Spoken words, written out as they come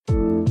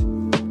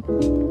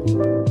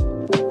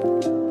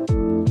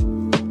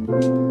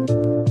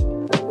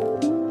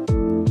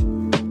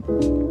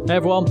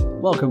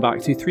everyone, welcome back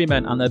to Three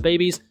Men and Their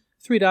Babies.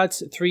 Three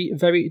dads, three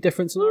very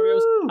different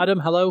scenarios.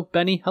 Adam, hello.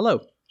 Benny, hello.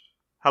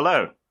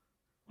 Hello.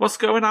 What's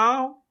going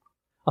on?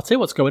 I'll tell you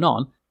what's going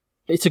on.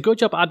 It's a good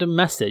job Adam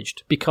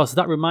messaged, because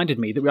that reminded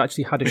me that we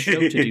actually had a show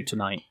to do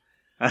tonight.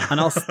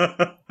 And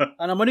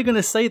I'm only going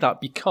to say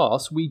that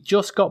because we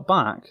just got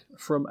back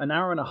from an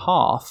hour and a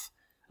half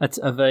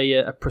of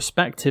a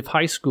prospective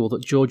high school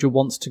that Georgia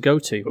wants to go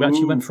to. We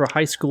actually went for a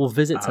high school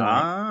visit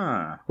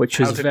tonight, which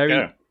was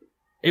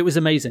It was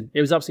amazing.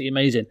 It was absolutely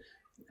amazing.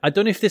 I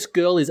don't know if this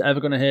girl is ever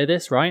going to hear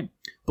this, right?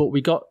 But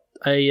we got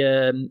a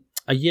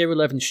year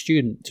 11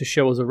 student to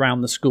show us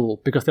around the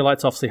school, because they like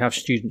to obviously have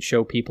students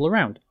show people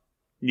around.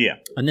 Yeah.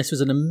 And this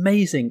was an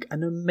amazing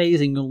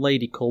young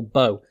lady called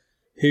Bo,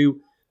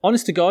 who,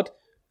 honest to God,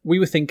 we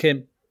were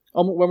thinking,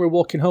 when we were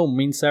walking home,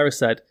 me and Sarah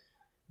said,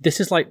 this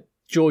is like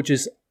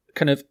George's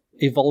kind of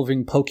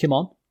evolving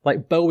Pokemon.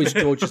 Like, Bo is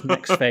George's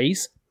next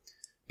phase.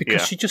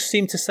 Because she just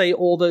seemed to say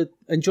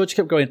and George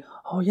kept going,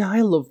 oh yeah,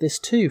 I love this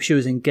too. She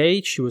was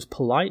engaged, she was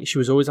polite, she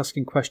was always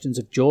asking questions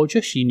of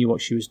Georgia, she knew what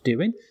she was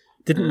doing,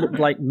 didn't look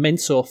like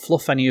mince or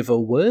fluff any of her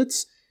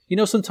words. You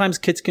know, sometimes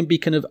kids can be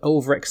kind of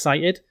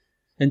overexcited,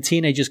 and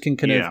teenagers can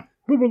kind of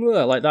blah, blah,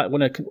 blah, like that.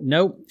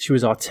 No, she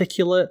was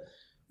articulate.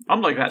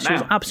 I'm like that now. She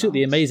was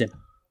absolutely amazing.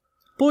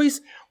 Boys,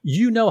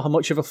 you know how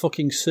much of a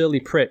fucking surly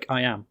prick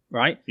I am,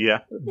 right? Yeah.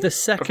 The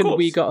second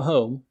we got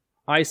home,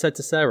 I said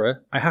to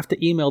Sarah, I have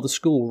to email the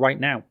school right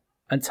now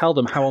and tell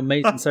them how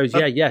amazing. Sarah's, do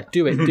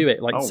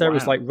it. Like,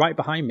 Sarah's like right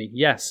behind me.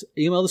 Yes,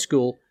 email the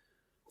school,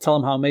 tell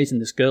them how amazing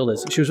this girl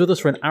is. She was with us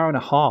for an hour and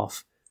a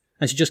half,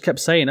 and she just kept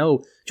saying, oh,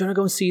 do you want to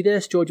go and see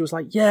this? Georgia was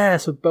like, yeah.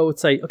 So Bo would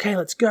say, okay,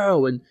 let's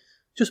go. And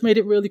just made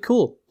it really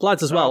cool.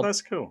 Lads as well. Oh,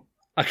 that's cool.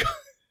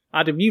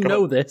 Adam, you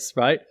know this,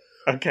 right?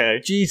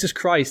 Okay. Jesus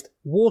Christ.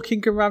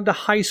 Walking around a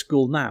high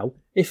school now,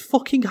 if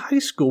fucking high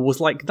school was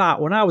like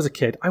that when I was a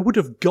kid, I would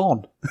have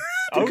gone.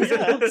 Because it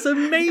looks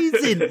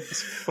amazing.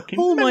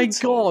 Oh my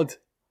God.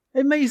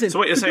 Amazing. So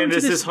what you're saying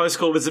is this high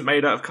school isn't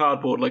made out of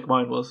cardboard like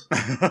mine was?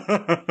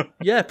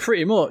 Yeah,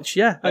 pretty much,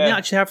 yeah. And they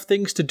actually have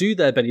things to do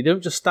there, Benny. They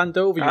don't just stand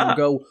over you and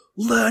go,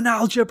 learn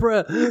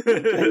algebra.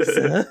 Okay,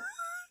 sir.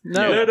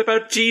 No. Learn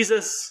about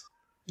Jesus.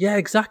 Yeah,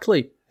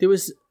 exactly. There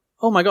was,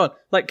 oh my God,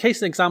 like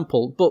case in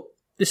example, but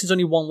this is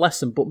only one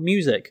lesson, but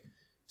music.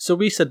 So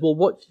we said, well,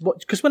 what,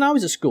 because when I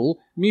was at school,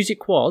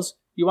 music was,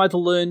 you either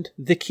learned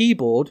the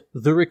keyboard,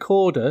 the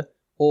recorder,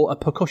 or a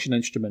percussion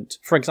instrument.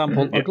 For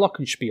example, a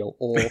glockenspiel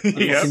or a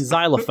fucking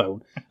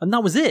xylophone. And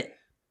that was it.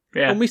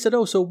 Yeah. And we said,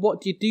 oh, so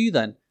what do you do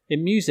then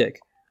in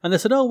music? And they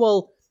said, oh,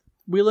 well,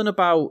 we learn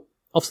about,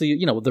 obviously,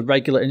 you know, the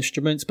regular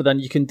instruments, but then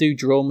you can do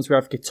drums, we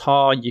have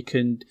guitar,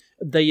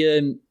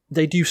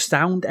 they do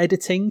sound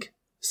editing.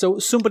 So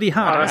somebody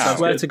had, I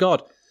swear to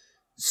God,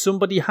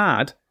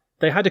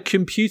 they had a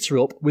computer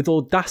up with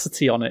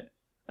Audacity on it.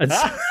 And,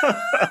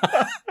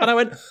 and I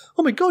went,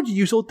 oh my God, you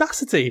use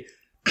Audacity?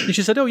 And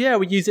she said, oh yeah,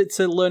 we use it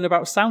to learn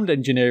about sound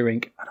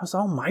engineering. And I was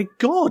like, oh my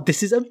God,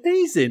 this is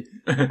amazing.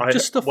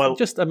 Just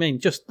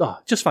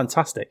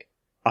fantastic.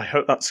 I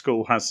hope that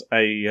school has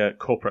a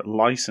corporate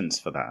license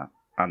for that,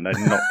 and they're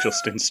not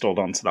just installed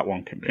onto that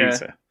one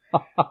computer.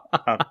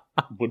 I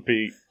would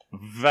be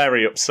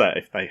very upset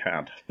if they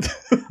had.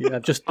 Yeah,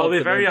 I'll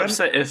be very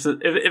upset if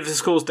the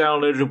school's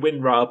downloaded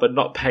WinRAR but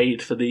not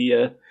paid for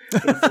the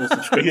full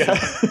subscription.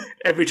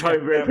 Every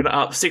time we open it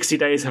up, 60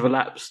 days have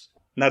elapsed.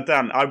 Now,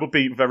 Dan, I would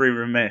be very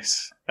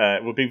remiss.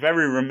 It would be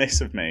very remiss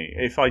of me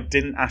if I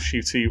didn't ask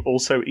you to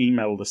also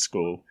email the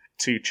school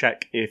to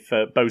check if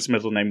Bo's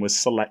middle name was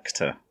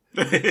Selector.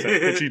 So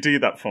could you do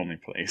that for me,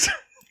 please?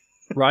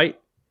 Right.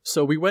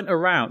 So we went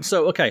around.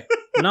 So, okay,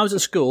 when I was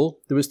at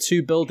school, there was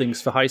two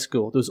buildings for high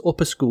school. There was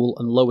upper school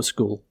and lower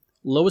school.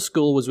 Lower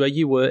school was where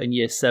you were in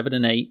year 7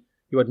 and 8.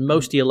 You had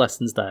most of your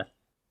lessons there.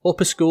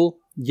 Upper school,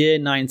 year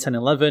 9, 10,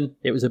 11,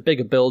 it was a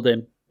bigger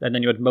building, and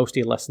then you had most of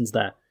your lessons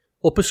there.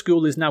 Upper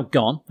school is now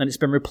gone, and it's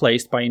been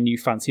replaced by a new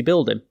fancy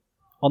building.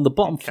 On the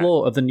bottom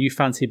floor of the new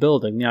fancy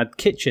building, they had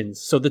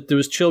kitchens, so that there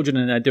was children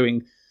in there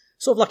doing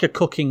sort of like a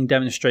cooking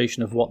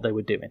demonstration of what they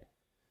were doing.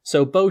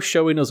 So Bo's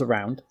showing us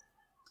around,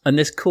 and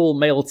this cool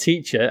male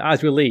teacher,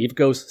 as we leave,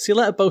 goes, see you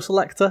later, Bo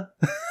Selector.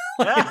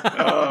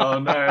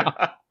 Oh, no.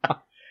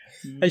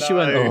 And she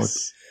went, oh.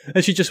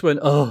 And she just went,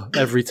 oh,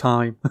 every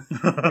time.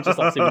 We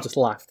just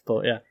laughed,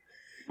 but yeah.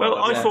 Well,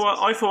 I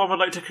thought I would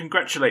like to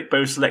congratulate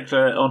Bo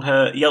Selector on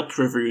her Yelp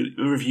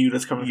review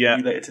that's coming from you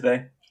later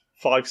today.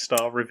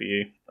 5-star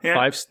review. Yeah.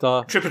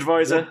 5-star.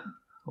 TripAdvisor.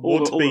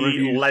 Would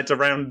be led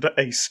around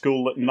a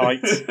school at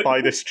night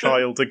by this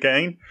child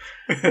again?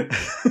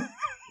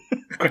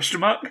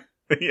 Question mark?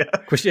 Yeah.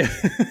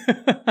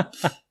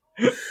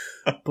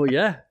 But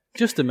yeah,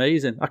 just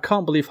amazing. I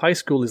can't believe high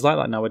school is like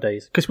that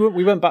nowadays. Because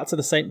we went back to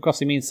the same,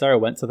 because me and Sarah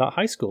went to that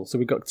high school, so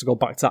we got to go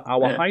back to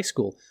our high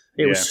school.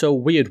 It was so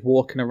weird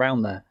walking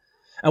around there.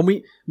 And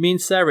me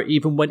and Sarah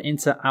even went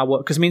into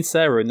because me and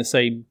Sarah in the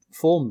same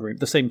form room,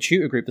 the same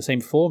tutor group, the same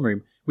form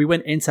room, we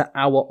went into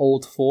our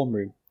old form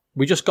room.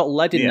 We just got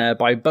led in there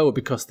by Bo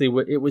because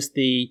it was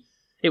the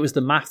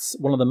maths,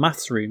 one of the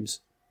maths rooms.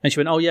 And she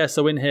went, oh yeah,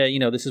 so in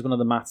here, this is one of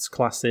the maths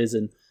classes.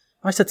 And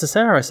I said to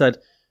Sarah, I said,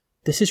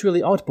 this is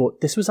really odd,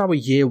 but this was our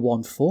year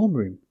 1 form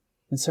room.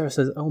 And Sarah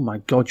says, oh my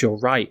God, you're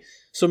right.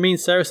 So me and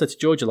Sarah said to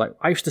Georgia, like,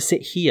 I used to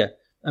sit here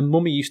and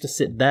Mummy used to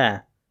sit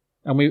there.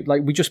 And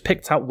we just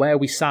picked out where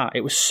we sat.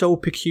 It was so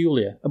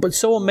peculiar, but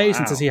so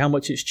amazing to see how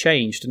much it's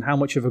changed and how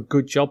much of a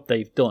good job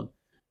they've done.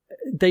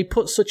 They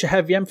put such a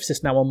heavy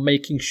emphasis now on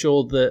making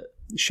sure that,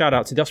 shout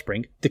out to The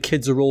Offspring, the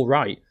kids are all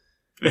right.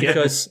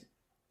 Because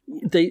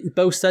they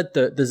both said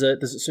that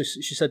so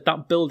she said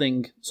that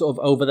building sort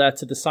of over there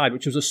to the side,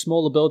 which was a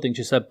smaller building,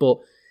 she said, but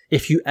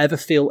if you ever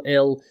feel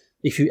ill,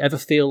 she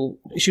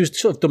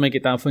was sort of dumbing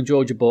it down for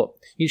Georgia, but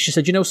she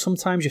said,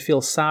 sometimes you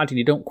feel sad and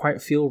you don't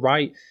quite feel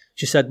right.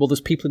 She said, well,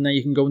 there's people in there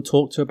you can go and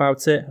talk to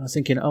about it. And I was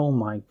thinking, oh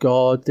my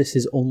God, this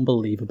is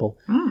unbelievable.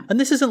 And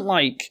this isn't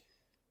like,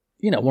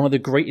 one of the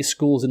greatest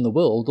schools in the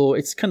world, or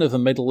it's kind of a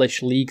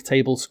middle-ish league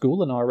table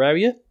school in our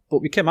area.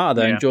 But we came out of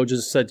there and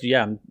Georgia said,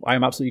 yeah,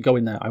 I'm absolutely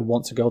going there. I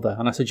want to go there.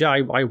 And I said, yeah,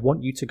 I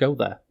want you to go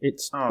there.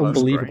 It's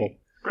unbelievable.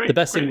 Great. The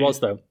best thing was,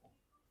 though,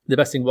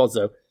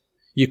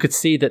 you could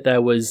see that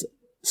there was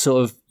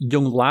sort of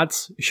young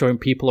lads showing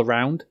people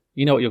around.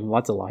 You know what young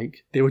lads are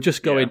like. They were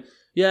just going,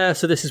 yeah,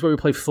 so this is where we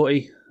play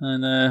footy,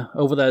 and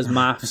over there's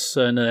maths,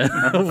 and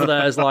over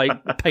there's like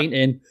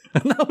painting,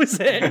 and that was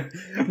it.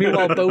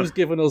 Meanwhile, Bo's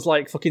giving us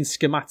like fucking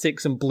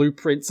schematics and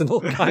blueprints and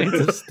all kinds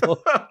of stuff.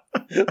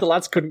 The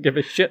lads couldn't give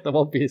a shit, though,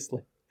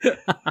 obviously.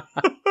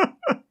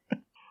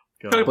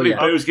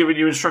 Bo's giving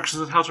you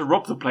instructions on how to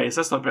rob the place.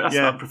 That's not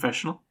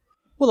professional.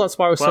 Well, that's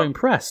why I was so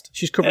impressed.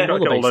 She's covering all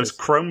the bases. All those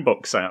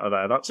Chromebooks out of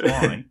there. That's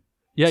why.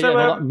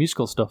 All that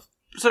musical stuff.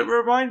 So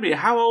remind me,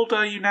 how old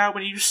are you now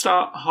when you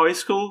start high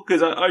school?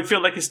 Because I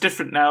feel like it's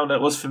different now than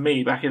it was for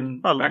me back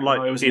when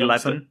I was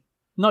 11.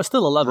 No, it's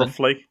still 11.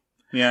 Roughly,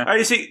 yeah.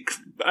 You see,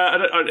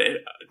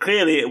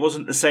 clearly it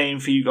wasn't the same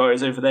for you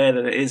guys over there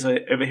than it is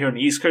over here on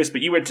the East Coast, but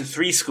you went to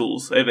 3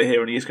 schools over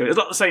here on the East Coast. It's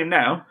not the same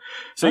now.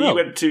 So you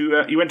went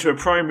to a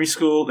primary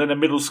school, then a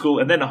middle school,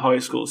 and then a high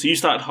school. So you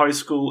started high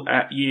school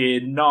at year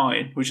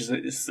 9, which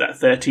is at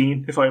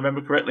 13, if I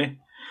remember correctly.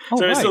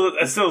 So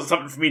it's still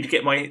something for me to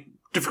get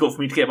difficult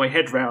for me to get my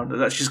head round.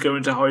 That's just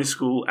going to high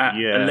school at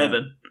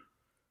 11.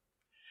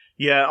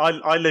 Yeah,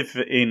 I live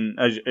in,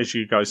 as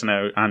you guys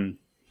know, and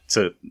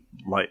to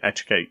like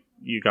educate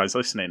you guys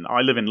listening, I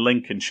live in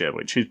Lincolnshire,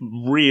 which is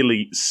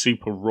really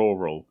super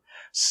rural.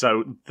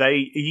 So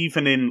they,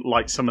 even in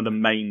like some of the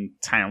main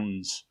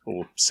towns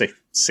or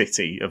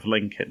city of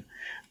Lincoln,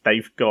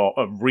 they've got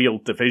a real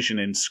division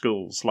in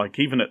schools. Like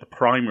even at the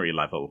primary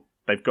level,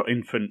 they've got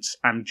infants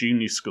and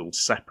junior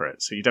schools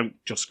separate. So you don't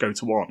just go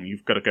to one,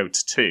 you've got to go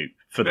to 2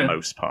 for the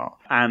most part.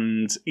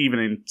 And even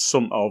in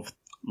some of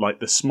like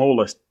the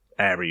smaller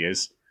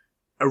areas,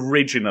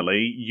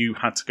 originally you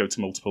had to go to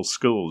multiple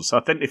schools. I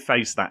think they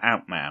phased that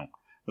out now.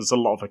 There's a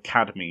lot of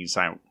academies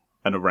out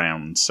and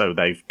around, so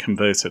they've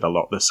converted a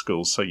lot of the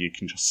schools so you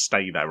can just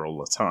stay there all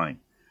the time.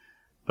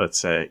 But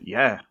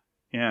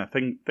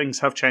things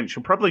have changed.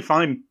 You'll probably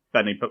find,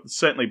 Benny, but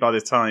certainly by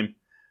the time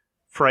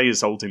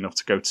Freya's old enough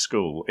to go to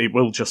school, it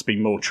will just be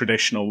more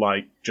traditional,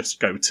 like just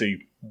go to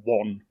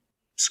one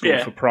school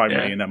for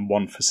primary and then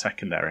one for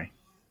secondary.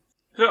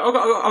 So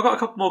I've got a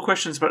couple more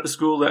questions about the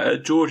school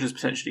that George is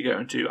potentially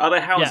going to. Are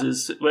there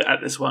houses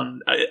at this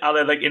one? Are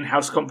there like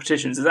in-house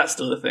competitions? Is that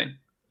still a thing?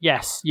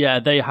 Yes,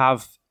 they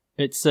have.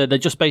 It's they're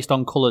just based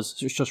on colours.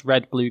 So it's just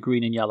red, blue,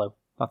 green, and yellow.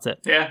 That's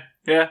it. Yeah.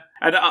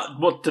 And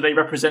what do they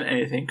represent?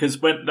 Anything?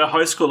 Because when the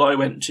high school I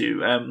went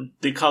to,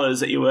 the colours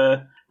that you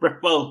were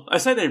I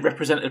say they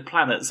represented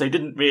planets. They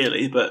didn't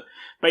really, but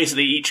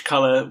basically each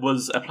colour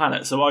was a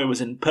planet. So I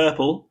was in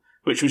purple,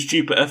 which was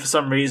Jupiter for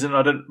some reason.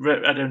 I don't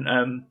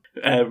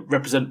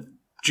represent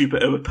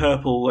Jupiter with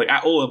purple like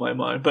at all in my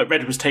mind, but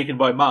red was taken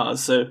by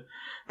Mars, so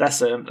that's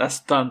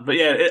done. But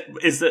yeah,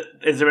 is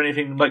there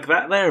anything like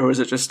that there, or is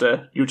it just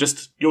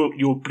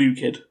you're blue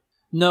kid?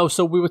 No,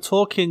 so we were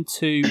talking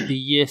to the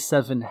year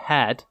 7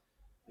 head,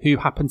 who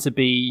happened to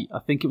be, I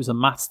think it was a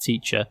maths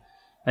teacher,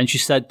 and she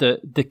said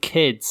that the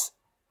kids,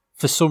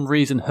 for some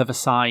reason, have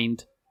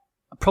assigned,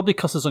 probably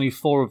because there's only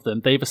 4 of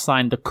them, they've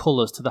assigned the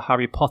colours to the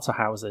Harry Potter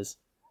houses.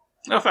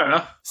 Oh, fair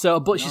enough. So,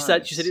 but she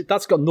said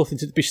that's got nothing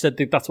to do. She said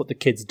that's what the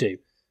kids do,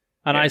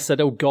 and I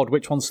said, "Oh God,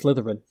 which one's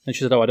Slytherin?" And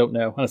she said, "Oh, I don't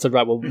know." And I said,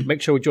 "Right, well,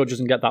 make sure George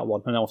doesn't get that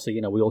one." And obviously,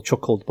 we all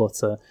chuckled. But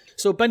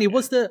so, Benny,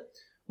 was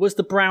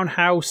the brown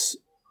house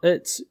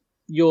at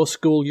your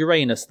school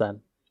Uranus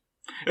then?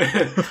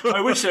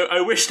 I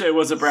wish there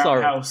was a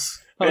brown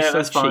house. Yeah,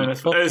 that's fine.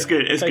 It's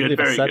good. It's good.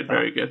 Very good.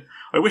 Very good.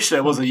 I wish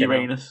there was a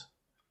Uranus.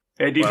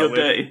 Yeah, do you feel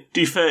dirty?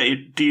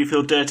 Do you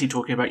feel dirty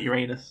talking about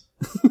Uranus?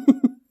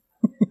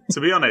 To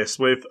be honest,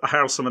 with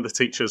how some of the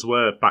teachers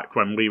were back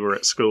when we were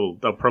at school,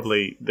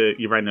 the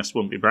Uranus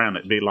wouldn't be brown;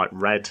 it'd be like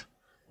red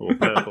or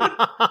purple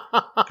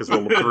because of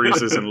all the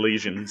bruises and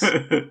lesions.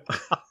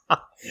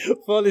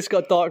 Well, this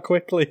got dark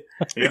quickly.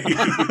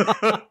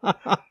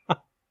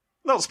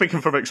 Not speaking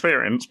from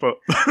experience, but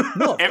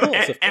no,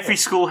 every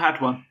school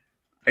had one.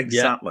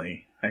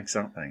 Exactly.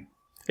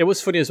 It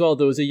was funny as well.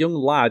 There was a young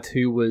lad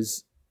he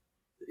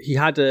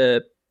had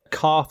a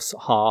calf's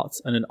heart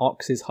and an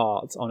ox's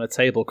heart on a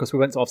table because we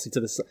went obviously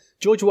to this.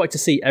 Georgia wanted to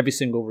see every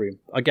single room.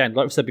 Again,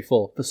 like we said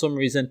before, for some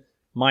reason,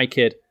 my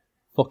kid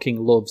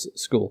fucking loves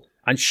school.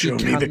 And she Show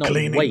me cannot the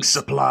cleaning wait.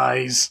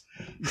 supplies.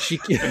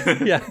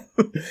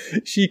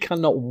 She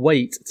cannot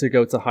wait to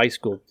go to high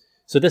school.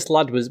 So this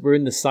lad we're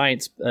in the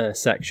science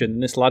section,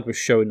 and this lad was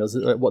showing us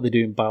what they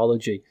do in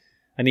biology.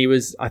 And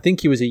I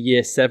think he was a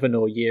year 7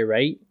 or year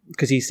 8,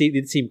 because he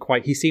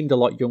seemed a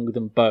lot younger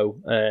than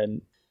Bo.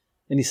 And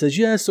he says,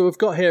 yeah, so we've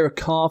got here a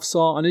calf's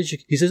heart. And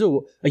he says,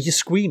 oh, are you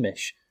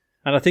squeamish?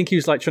 And I think he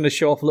was like trying to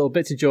show off a little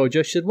bit to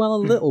Georgia. She said, well, a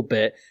little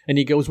bit. And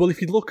he goes, well,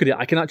 if you look at it,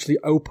 I can actually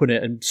open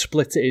it and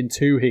split it in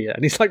two here.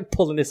 And he's like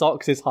pulling this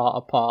ox's heart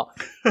apart.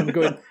 And I'm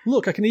going,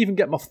 look, I can even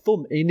get my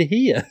thumb in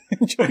here.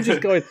 And Georgia's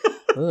going,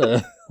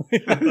 ugh.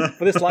 But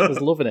this lad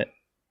was loving it.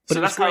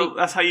 But so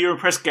that's how you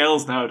impress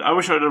girls now. I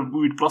wish I'd have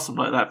wooed Blossom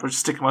like that, but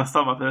just sticking my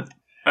thumb up an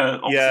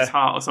ox's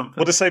heart or something.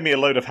 Would have saved me a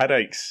load of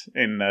headaches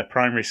in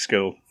primary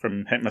school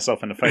from hitting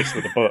myself in the face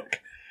with a book.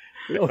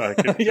 If I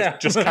could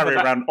just carry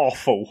around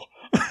awful.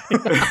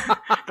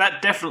 That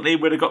definitely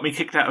would have got me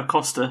kicked out of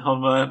Costa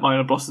on mine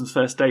and Blossom's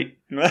first date.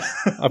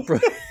 I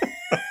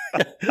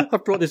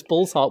brought this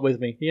bull's heart with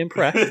me. You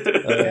impressed?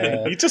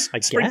 You just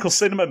sprinkle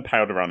cinnamon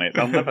powder on it.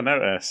 They'll never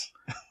notice.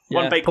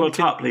 One Bakewell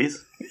tart,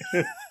 please.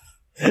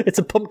 It's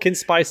a pumpkin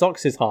spice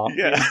ox's heart.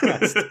 Yeah.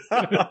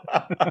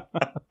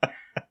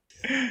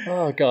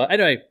 Oh god.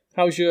 Anyway,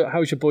 how's your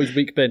boys'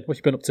 week been? What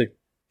you been up to?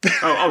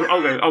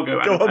 I'll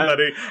go. Go on,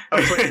 buddy.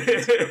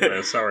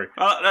 Sorry.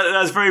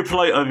 That's very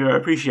polite of you. I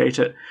appreciate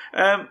it.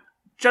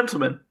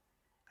 Gentlemen,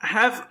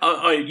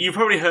 you've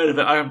probably heard of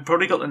it. I've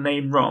probably got the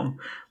name wrong.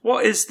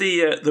 What is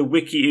the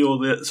wiki or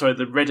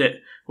the Reddit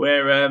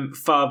where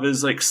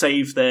fathers like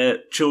save their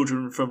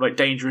children from like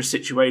dangerous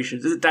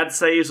situations? Is it dad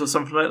saves or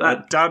something like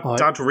that?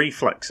 Dad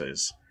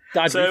reflexes.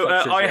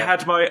 I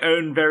had my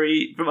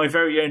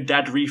very own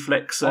dad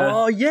reflex.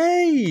 Oh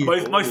yay!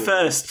 My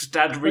first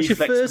dad reflex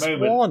your first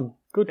moment. One.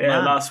 Good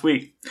man. Last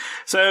week.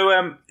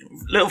 So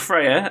little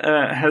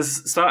Freya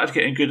has started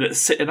getting good at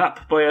sitting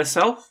up by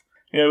herself.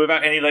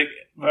 Without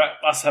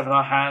us having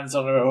our hands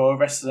on her or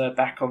resting her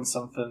back on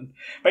something.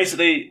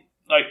 Basically,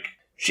 like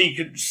she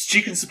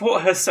can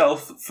support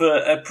herself for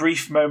a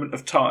brief moment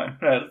of time,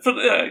 for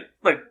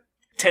like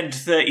 10 to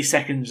 30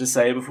 seconds to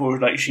say before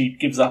like she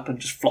gives up and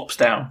just flops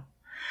down.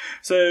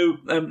 So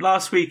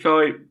last week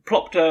I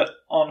plopped her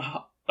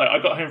on. I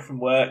got home from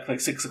work like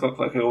 6 o'clock,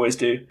 like I always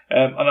do,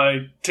 and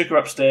I took her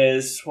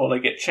upstairs while I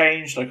get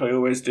changed, like I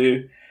always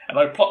do, and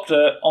I plopped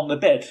her on the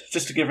bed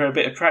just to give her a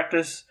bit of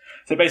practice.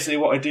 So basically,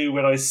 what I do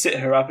when I sit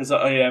her up is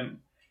that I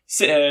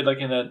sit her like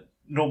in a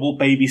normal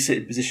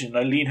babysitting position.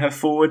 I lean her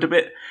forward a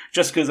bit,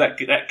 just because that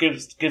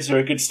gives her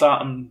a good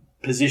starting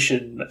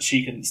position that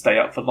she can stay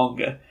up for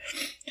longer.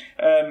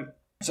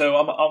 So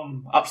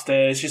I'm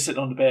upstairs, she's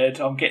sitting on the bed,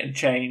 I'm getting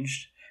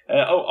changed.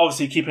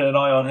 Obviously keeping an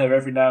eye on her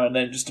every now and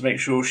then just to make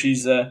sure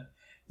she's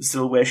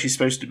still where she's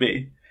supposed to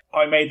be.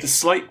 I made the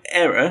slight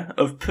error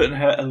of putting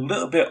her a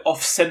little bit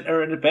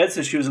off-centre in the bed,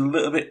 so she was a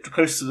little bit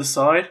close to the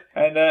side.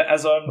 And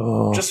as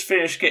I'm just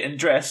finished getting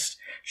dressed,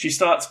 she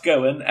starts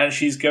going, and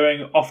she's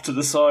going off to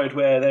the side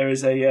where there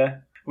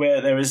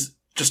is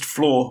just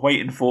floor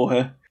waiting for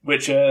her,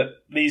 which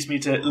leads me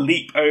to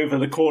leap over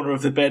the corner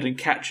of the bed and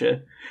catch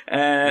her.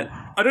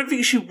 I don't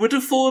think she would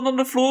have fallen on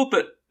the floor,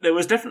 but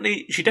she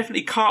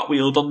definitely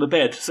cartwheeled on the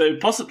bed, so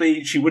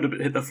possibly she would have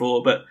hit the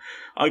floor, but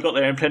I got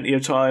there in plenty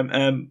of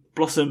time.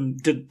 Blossom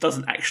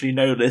doesn't actually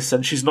know this,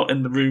 and she's not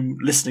in the room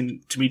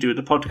listening to me do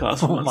the podcast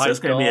for once, so it's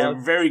going to be a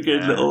very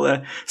good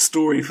little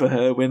story for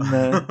her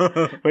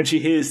when she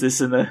hears this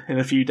in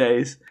a few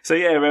days. So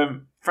yeah,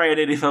 Freya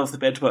nearly fell off the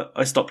bed, but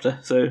I stopped her.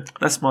 So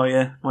that's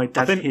my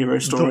dad hero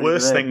story. The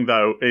worst thing,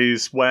 though,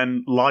 is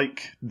when,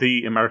 like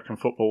the American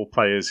football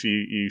players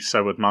you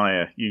so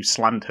admire, you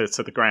slammed her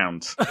to the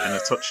ground in a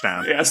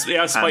touchdown. I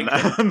spiked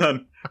her. And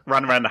then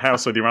ran around the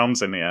house with your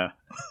arms in the air.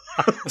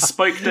 I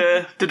spiked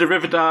her, did a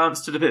river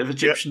dance, did a bit of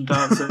Egyptian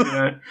dancing,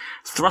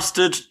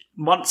 thrusted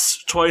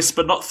once, twice,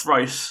 but not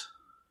thrice.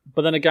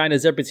 But then a guy in a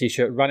zebra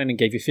t-shirt ran in and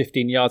gave you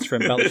 15 yards for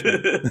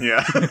embellishment.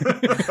 Yeah.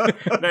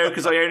 No,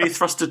 because I only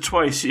thrusted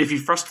twice. If you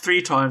thrust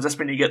 3 times, that's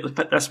when you get the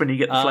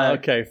flag.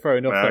 Okay, fair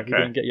enough. Okay. You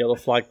didn't get yellow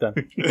flag then.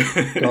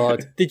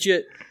 God, did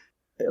you?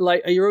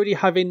 Are you already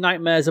having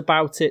nightmares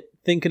about it?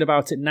 Thinking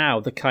about it now,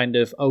 the kind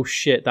of oh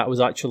shit, that was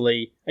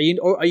actually.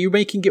 Are you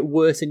making it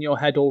worse in your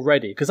head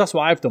already? Because that's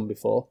what I've done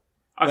before.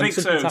 I think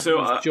so.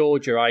 So with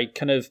Georgia, I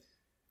kind of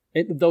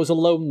those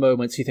alone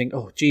moments. You think,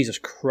 oh Jesus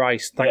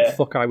Christ, thank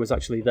fuck I was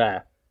actually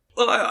there.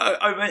 Well,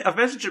 I've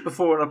messaged it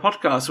before on a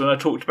podcast when I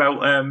talked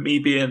about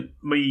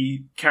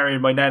me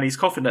carrying my nanny's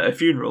coffin at her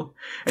funeral,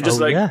 and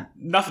just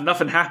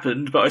nothing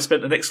happened. But I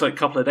spent the next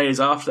couple of days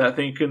after that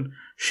thinking,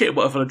 shit,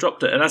 what if I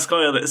dropped it? And that's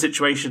kind of the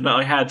situation that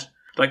I had.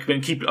 I've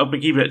been keeping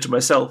it to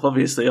myself.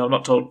 Obviously, I've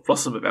not told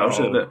Blossom about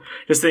it, but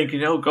just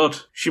thinking, oh god,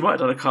 she might have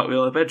done a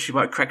cartwheel on the bed. She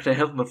might have cracked her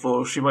head on the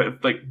floor. She might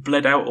have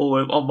bled out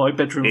all on my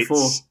bedroom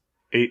floor.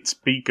 It's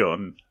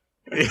begun.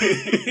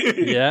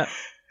 Yeah.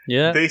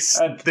 Yeah.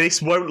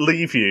 This won't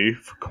leave you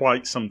for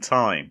quite some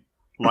time.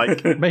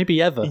 Like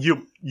maybe ever.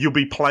 You'll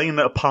be playing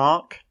at a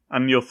park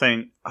and you'll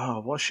think,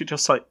 oh, what if she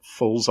just like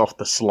falls off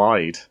the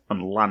slide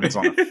and lands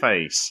on her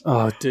face?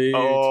 Oh, dude.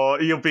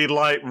 Or you'll be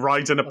like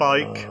riding a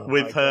bike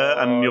with her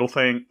and you'll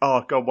think,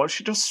 oh god, what if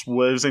she just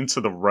swerves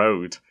into the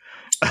road?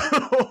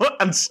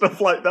 And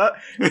stuff like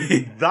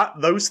that.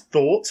 Those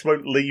thoughts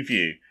won't leave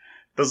you.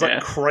 There's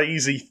like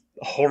crazy,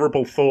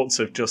 horrible thoughts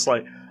of just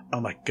like,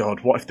 oh my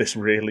god, what if this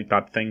really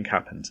bad thing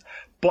happens?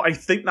 But I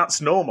think that's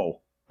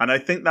normal. And I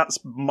think that's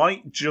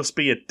might just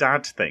be a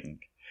dad thing.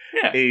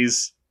 Yeah.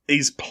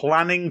 Is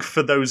planning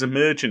for those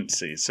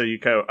emergencies. So you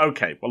go,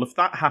 okay, well, if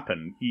that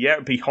happened, yeah,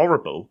 it'd be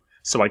horrible.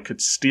 So I could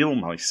steel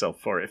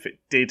myself for it if it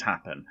did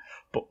happen.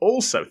 But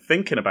also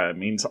thinking about it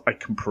means I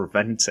can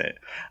prevent it.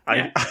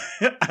 Yeah.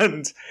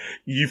 And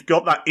you've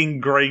got that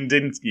ingrained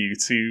into you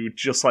to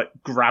just like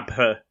grab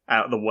her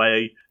out of the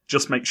way,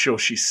 just make sure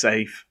she's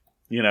safe,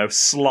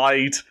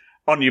 slide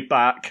on your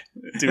back,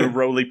 do a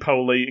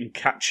roly-poly and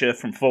catch her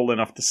from falling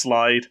off the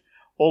slide,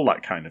 all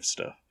that kind of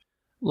stuff.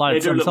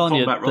 Like, I'm telling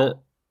you,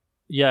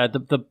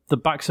 the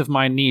backs of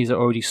my knees are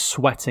already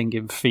sweating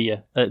in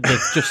fear.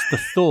 Just the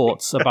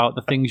thoughts about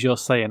the things you're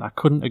saying, I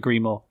couldn't agree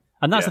more.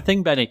 And that's the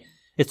thing, Benny.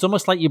 It's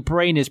almost like your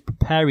brain is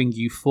preparing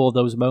you for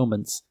those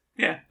moments.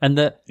 Yeah. And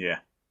that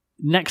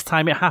next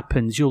time it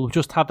happens, you'll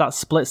just have that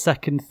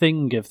split-second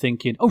thing of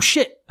thinking, oh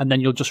shit, and then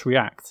you'll just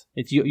react.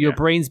 Your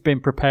brain's been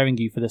preparing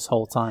you for this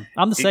whole time.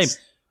 I'm the same.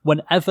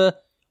 Whenever,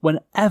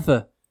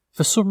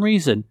 for some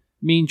reason,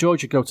 me and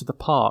Georgia go to the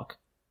park,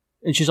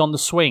 and she's on the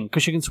swing,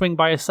 because she can swing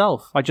by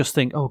herself, I just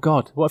think, oh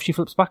god, what if she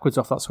flips backwards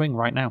off that swing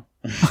right now?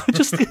 I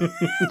just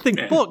think,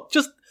 fuck,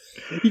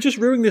 you're just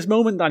ruining this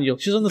moment, Daniel.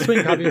 She's on the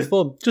swing having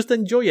fun. Just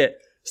enjoy it.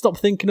 Stop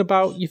thinking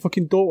about your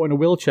fucking daughter in a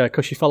wheelchair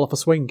because she fell off a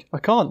swing. I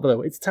can't,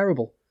 though. It's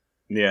terrible.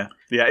 Yeah.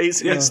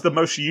 It's the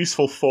most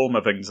useful form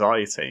of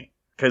anxiety.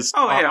 Because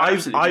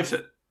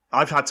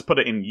I've had to put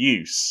it in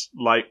use.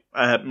 Like,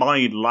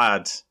 my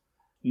lad,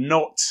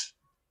 not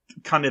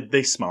kind of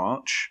this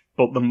March,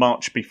 but the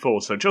March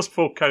before. So just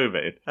before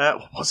COVID.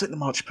 Was it the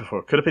March before?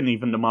 It could have been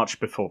even the March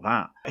before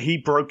that. He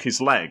broke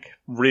his leg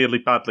really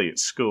badly at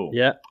school.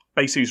 Yeah.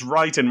 Basically, he was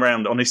riding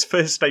around on his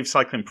first day of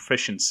cycling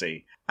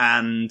proficiency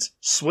and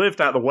swerved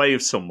out of the way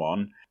of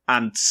someone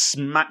and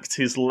smacked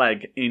his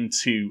leg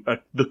into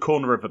the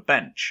corner of a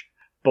bench.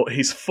 But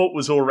his foot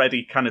was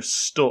already kind of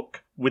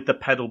stuck with the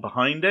pedal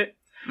behind it.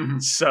 Mm-hmm.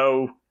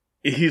 So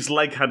his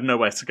leg had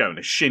nowhere to go and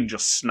his shin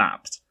just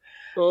snapped.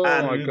 Oh,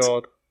 my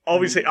God.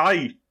 Obviously,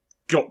 I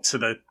got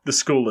to the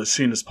school as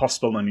soon as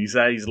possible and he's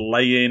there. He's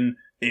laying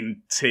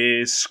in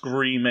tears,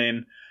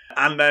 screaming.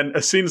 And then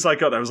as soon as I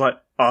got there, I was like,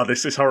 oh,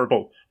 this is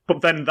horrible.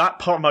 But then that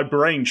part of my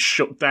brain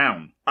shut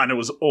down and it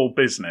was all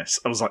business.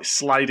 I was like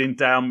sliding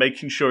down,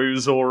 making sure he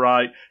was all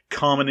right,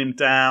 calming him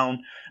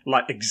down,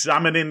 like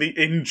examining the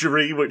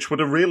injury, which would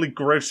have really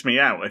grossed me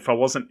out if I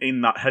wasn't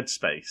in that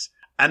headspace.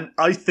 And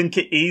I think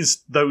it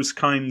is those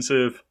kinds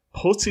of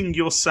putting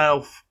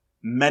yourself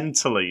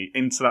mentally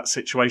into that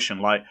situation.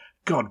 Like,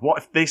 God, what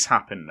if this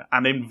happened?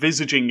 And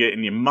envisaging it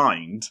in your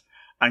mind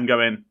and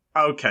going,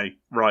 okay,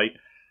 right,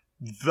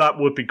 that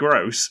would be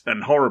gross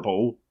and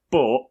horrible,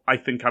 but I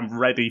think I'm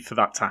ready for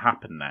that to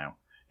happen now.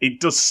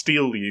 It does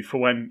steel you for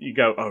when you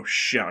go, oh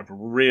shit, I've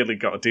really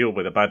got to deal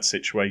with a bad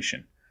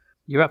situation.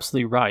 You're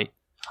absolutely right.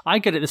 I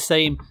get it the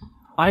same.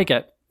 I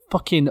get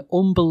fucking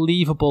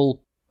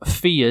unbelievable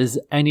fears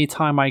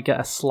anytime I get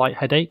a slight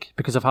headache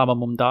because of how my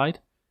mum died.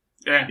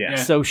 Yeah.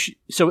 So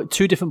at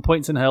two different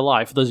points in her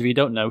life, for those of you who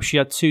don't know, she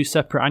had two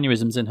separate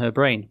aneurysms in her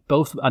brain,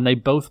 and they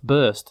both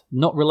burst.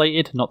 Not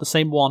related, not the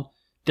same one,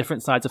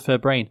 different sides of her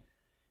brain.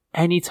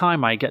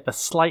 Anytime I get the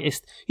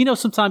slightest,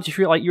 sometimes if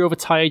you're like you're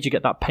overtired, you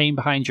get that pain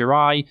behind your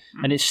eye,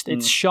 and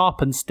it's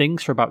sharp and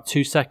stings for about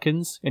 2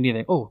 seconds, and you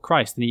think, oh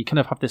Christ, and you kind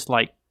of have this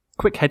like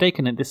quick headache,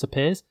 and it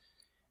disappears.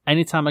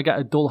 Anytime I get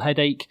a dull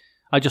headache,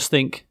 I just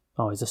think,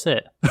 oh, is this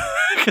it?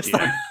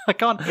 I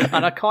can't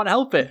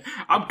help it.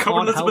 I'm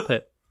coming,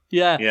 Elizabeth.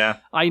 Yeah.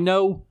 I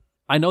know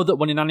that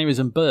when an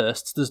aneurysm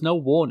bursts, there's no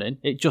warning.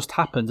 It just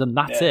happens, and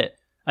that's it.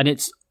 And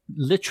it's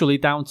literally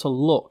down to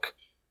luck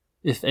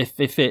if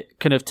it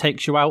kind of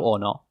takes you out or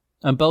not.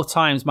 And both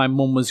times, my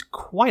mum was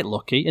quite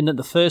lucky in that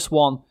the first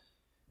one,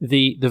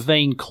 the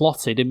vein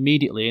clotted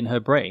immediately in her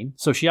brain,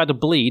 so she had a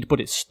bleed, but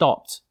it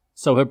stopped.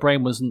 So her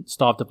brain wasn't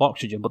starved of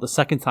oxygen. But the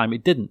second time,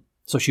 it didn't.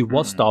 So she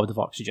was starved of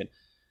oxygen.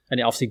 And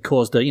it obviously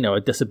caused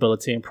a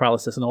disability and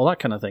paralysis and all that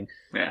kind of thing.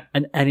 Yeah.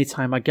 And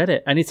anytime I get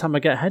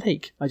a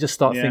headache, I just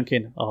start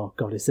thinking, oh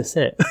God, is this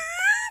it?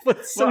 But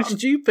it's so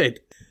stupid.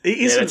 It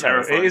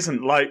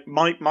isn't like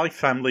my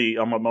family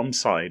on my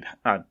mum's side,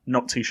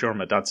 not too sure on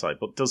my dad's side,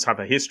 but does have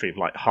a history of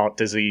like heart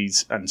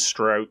disease and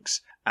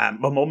strokes.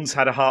 My mum's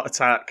had a heart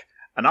attack,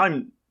 and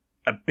I'm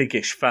a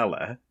biggish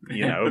fella,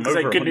 I'm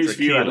over 100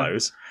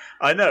 kilos.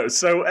 I know.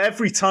 So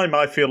every time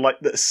I feel like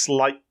that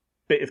slight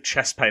bit of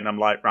chest pain, I'm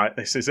like, right,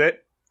 this is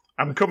it.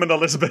 I'm coming,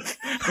 Elizabeth.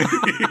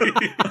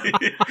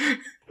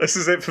 This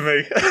is it for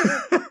me.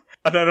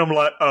 And then I'm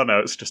like, oh no,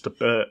 it's just a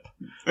burp.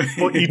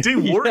 But you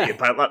do worry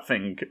about that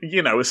thing,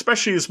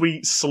 especially as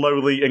we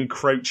slowly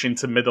encroach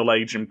into middle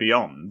age and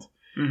beyond.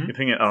 Mm-hmm. You're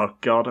thinking, oh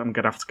God, I'm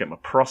going to have to get my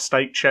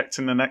prostate checked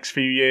in the next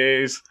few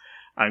years.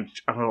 And,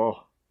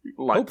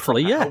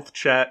 hopefully, health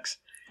checks.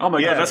 Oh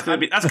my God, that's going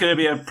to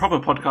be a proper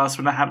podcast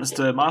when that happens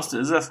to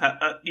Masters.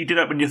 You do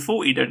that when you're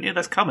 40, don't you?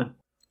 That's coming.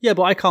 Yeah,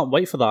 but I can't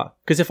wait for that.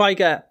 Because if I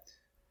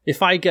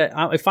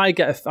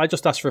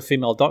just ask for a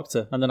female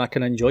doctor and then I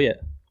can enjoy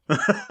it.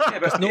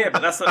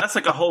 but that's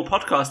like a whole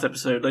podcast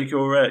episode, like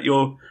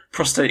your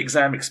prostate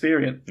exam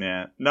experience.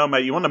 Yeah, no,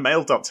 mate, you want a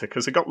male doctor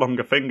because they got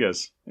longer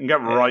fingers and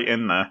get right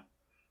in there.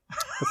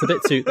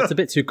 That's a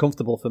bit too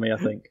comfortable for me, I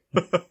think.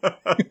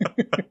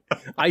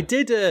 I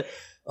did.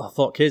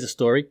 Here's a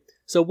story.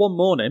 So one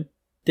morning,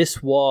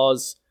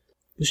 was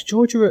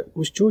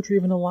Georgia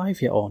even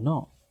alive yet or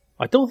not?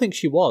 I don't think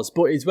she was,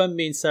 but it's when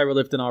me and Sarah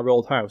lived in our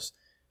old house,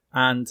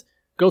 and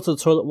go to the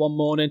toilet one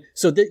morning.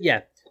 So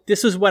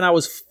this was when I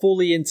was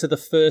fully into the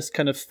first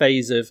kind of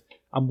phase of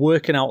I'm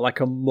working out like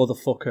a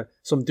motherfucker.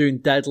 So I'm doing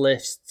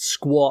deadlifts,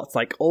 squats,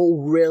 like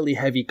all really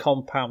heavy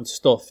compound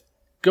stuff.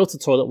 Go to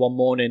the toilet one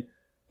morning,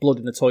 blood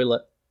in the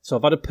toilet. So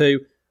I've had a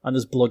poo and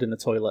there's blood in the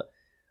toilet.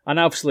 And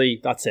obviously,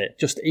 that's it.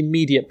 Just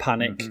immediate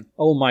panic. Mm-hmm.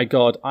 Oh my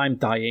God, I'm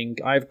dying.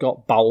 I've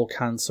got bowel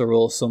cancer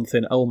or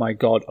something. Oh my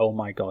God.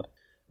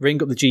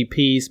 Ring up the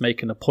GPs,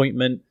 make an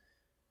appointment.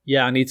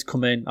 Yeah, I need to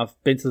come in.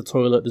 I've been to the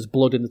toilet. There's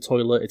blood in the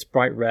toilet. It's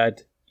bright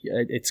red.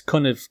 It's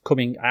kind of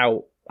coming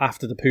out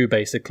after the poo,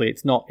 basically.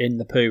 It's not in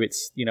the poo.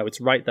 It's,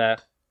 it's right there.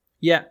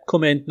 Yeah,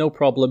 come in. No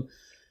problem.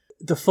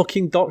 The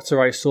fucking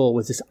doctor I saw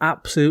was this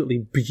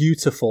absolutely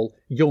beautiful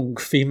young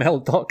female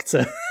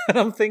doctor. And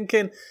I'm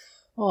thinking,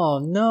 oh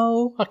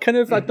no, I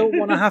don't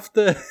want to have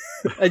to.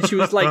 And she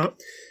was like,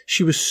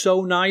 she was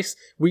so nice.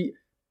 We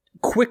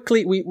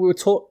were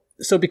taught.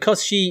 So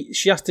because she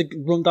has to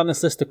run down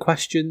this list of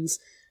questions.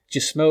 Do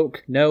you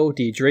smoke? No.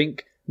 Do you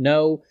drink?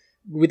 No.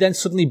 We then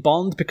suddenly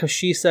bond because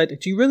she said,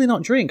 do you really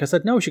not drink? I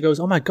said, no. She goes,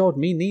 oh my God,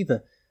 me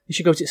neither. And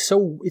she goes, it's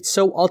so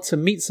odd to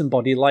meet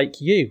somebody like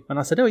you. And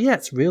I said, oh yeah,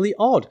 it's really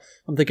odd.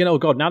 I'm thinking, oh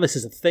God, now this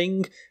is a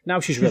thing. Now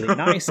she's really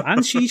nice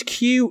and she's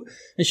cute.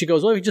 And she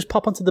goes, well, you just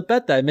pop onto the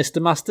bed there,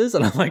 Mr. Masters.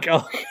 And I'm like,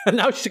 oh, and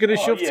now she's going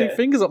to shove 2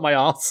 fingers up my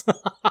arse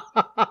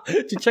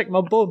to check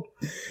my bum.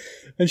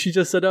 And she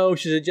just said,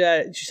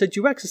 yeah. She said,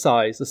 do you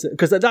exercise?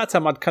 Because at that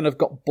time I'd kind of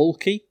got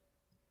bulky.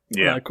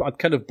 Yeah. I'd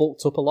kind of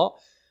bulked up a lot.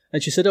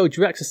 And she said, oh, do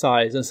you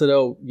exercise? And I said,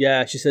 oh,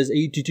 yeah. She says, do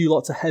you do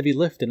lots of heavy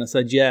lifting? I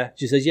said, yeah.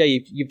 She says, yeah,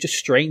 you've just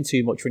strained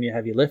too much when you're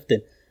heavy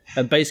lifting.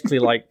 And basically,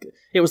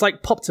 it was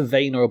like popped a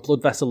vein or a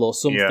blood vessel or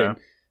something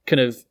kind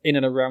of in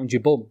and around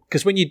your bum.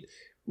 Because when you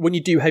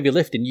do heavy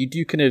lifting, you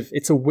do kind of,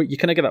 you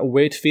kind of get that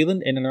weird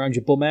feeling in and around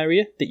your bum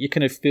area that you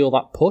kind of feel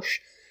that push.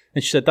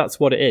 And she said, that's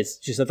what it is.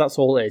 She said, that's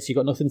all it is. You've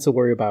got nothing to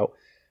worry about.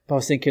 But I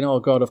was thinking, oh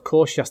God, of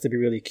course she has to be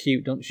really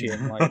cute, don't she?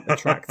 And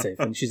attractive.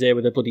 And she's here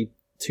with a bloody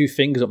 2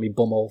 fingers up me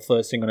bumhole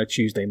first thing on a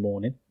Tuesday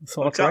morning.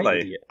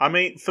 Exactly. I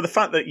mean, for the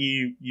fact that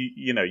you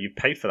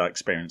paid for that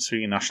experience through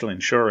your national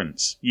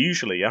insurance,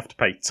 usually you have to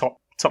pay top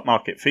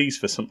market fees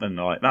for something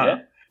like that. Yeah,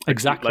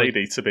 exactly.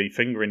 Lady to be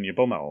fingering your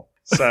bumhole.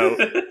 So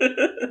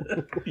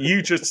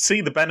you just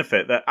see the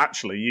benefit that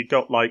actually you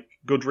got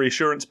good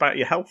reassurance about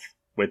your health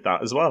with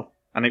that as well,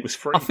 and it was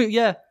free. I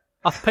feel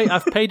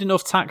I've paid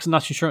enough tax and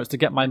national insurance to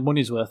get my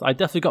money's worth. I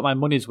definitely got my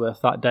money's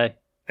worth that day.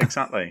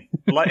 Exactly.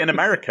 In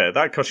America,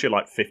 that costs you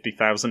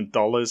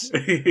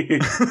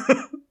 $50,000.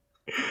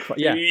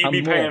 Yeah, you'd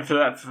be paying for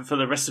that for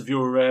the rest of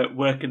your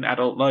working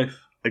adult life.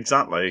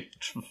 Exactly.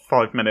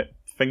 5-minute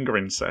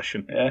fingering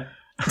session. Yeah.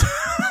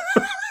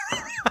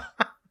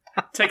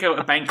 Take out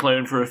a bank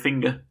loan for a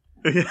finger.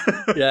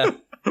 Yeah.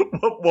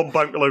 1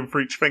 bank loan for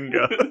each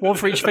finger. 1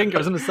 for each finger, I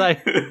was going to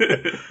say.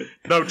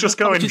 No, just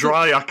going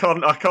dry. I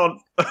can't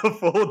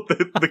afford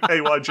the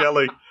KY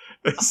jelly.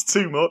 It's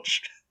too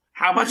much.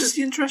 How much is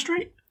the interest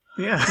rate?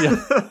 Yeah.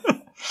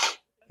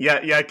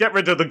 Yeah, get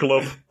rid of the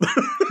glove.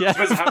 Yeah.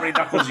 Depends how many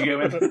knuckles you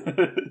go in.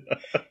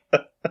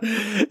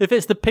 If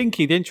it's the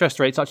pinky, the interest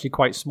rate's actually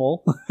quite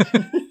small.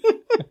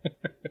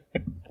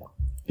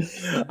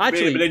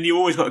 Actually, but then you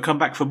always got to come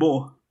back for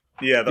more.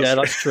 Yeah,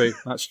 that's true.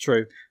 That's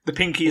true. The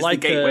pinky is the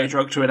gateway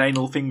drug to an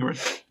anal fingering.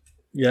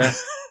 Yeah.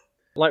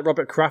 Like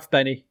Robert Kraft,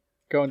 Benny,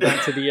 going down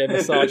to the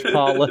massage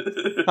parlour,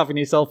 having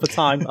yourself a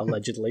time,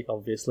 allegedly,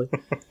 obviously.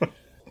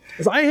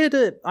 I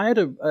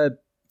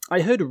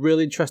heard a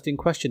really interesting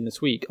question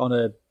this week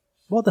on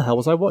what the hell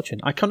was I watching?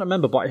 I can't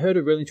remember, but I heard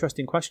a really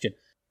interesting question.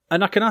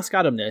 And I can ask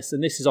Adam this,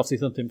 and this is obviously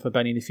something for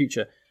Benny in the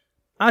future.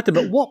 Adam,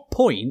 at what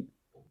point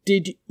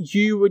did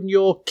you and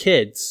your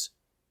kids,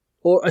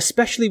 or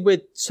especially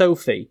with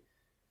Sophie,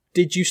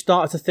 did you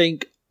start to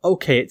think,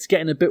 okay, it's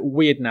getting a bit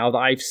weird now that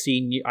I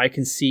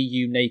can see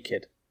you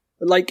naked?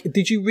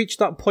 Did you reach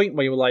that point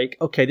where you were like,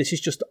 okay, this is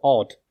just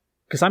odd?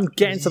 Because I'm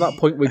getting to that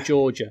point with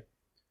Georgia.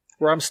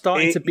 Where I'm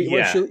starting to be,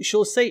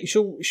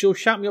 she'll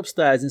shout me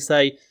upstairs and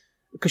say,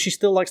 because she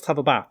still likes to have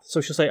a bath,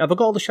 so she'll say, have I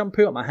got all the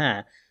shampoo on my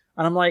hair?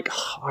 And I'm like,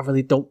 I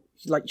really don't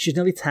like she's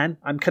nearly 10.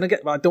 I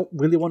don't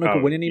really want to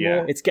go in anymore.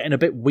 Yeah. It's getting a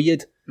bit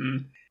weird.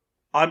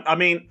 I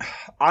mean,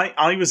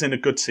 I was in a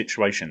good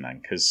situation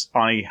then because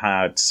I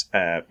had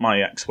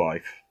my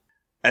ex-wife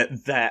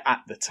there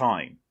at the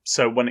time.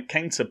 So when it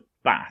came to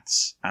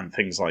baths and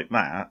things like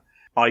that,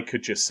 I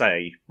could just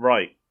say,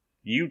 right,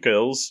 you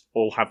girls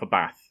all have a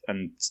bath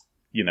and,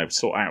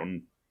 sort out.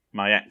 And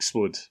my ex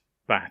would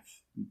bath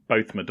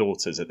both my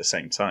daughters at the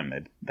same time.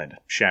 They'd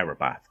share a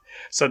bath.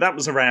 So that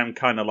was around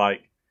kind of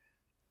like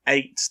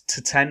 8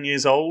 to 10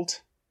 years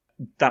old.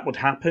 That would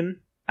happen.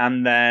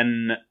 And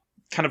then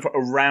kind of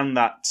around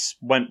that,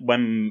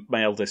 when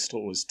my eldest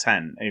daughter was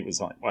 10, it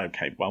was like,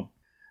 okay, well,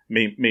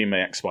 me and my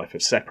ex-wife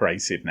have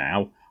separated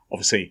now.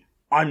 Obviously,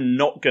 I'm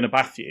not going to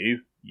bath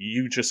you.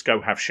 You just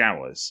go have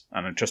showers.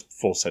 And I just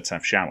force her to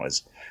have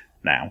showers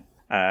now.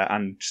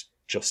 And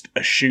just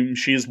assume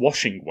she is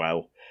washing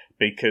well.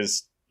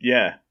 Because,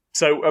 yeah.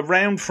 So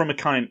around from a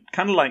kind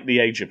of like the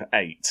age of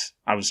 8,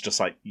 I was just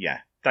like, yeah,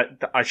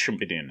 that I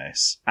shouldn't be doing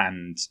this.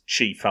 And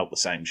she felt the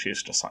same. She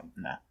was just like,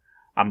 no,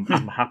 I'm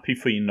happy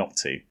for you not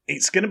to.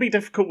 It's going to be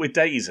difficult with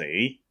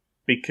Daisy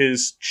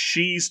because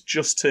she's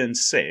just turned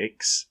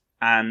 6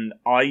 and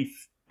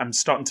I'm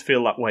starting to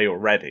feel that way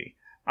already.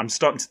 I'm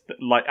starting to,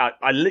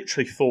 I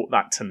literally thought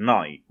that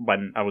tonight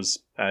when I was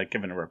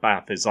giving her a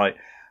bath. Is like,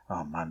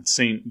 oh man,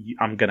 soon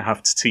I'm going to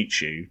have to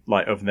teach you,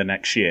 over the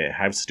next year,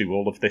 how to do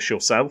all of this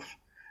yourself.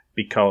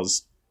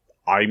 Because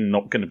I'm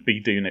not going to be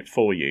doing it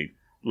for you,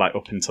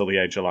 up until the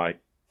age of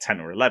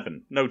 10 or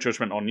 11. No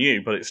judgment on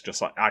you, but it's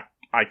just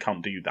I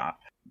can't do that.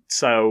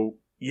 So,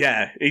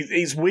 yeah,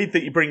 it's weird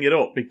that you bring it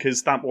up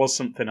because that was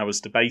something I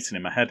was debating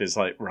in my head is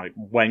right,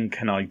 when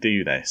can I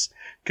do this?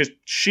 Because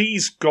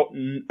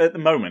at the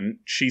moment,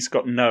 she's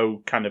got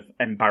no kind of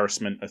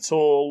embarrassment at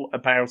all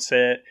about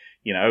it.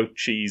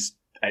 She's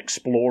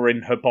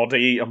exploring her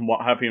body and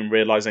what have you and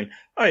realising,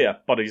 oh yeah,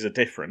 bodies are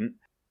different.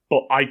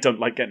 But I don't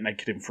like getting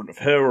naked in front of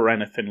her or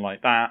anything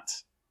like that.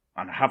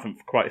 And I haven't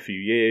for quite a few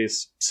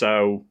years.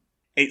 So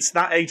it's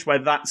that age where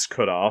that's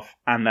cut off.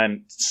 And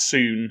then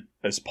soon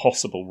as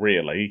possible,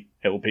 really,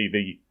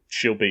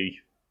 she'll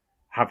be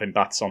having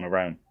baths on her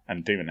own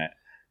and doing it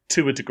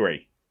to a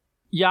degree.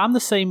 Yeah, I'm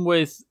the same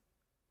with...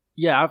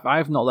 Yeah,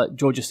 I've not let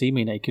Georgia see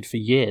me naked for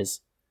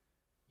years.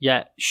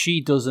 Yet she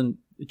doesn't...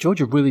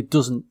 Georgia really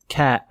doesn't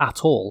care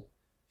at all.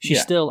 She's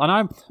still...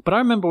 But I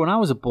remember when I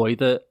was a boy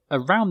that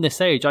around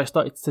this age, I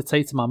started to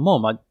say to my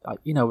mum, I'm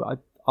doing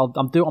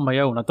it on my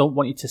own. I don't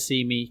want you to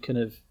see me kind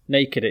of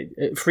naked.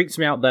 It freaks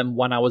me out then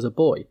when I was a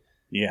boy.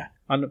 Yeah.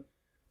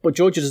 But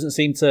Georgia doesn't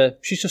seem to...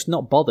 She's just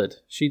not bothered.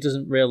 She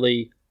doesn't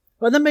really...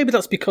 And then maybe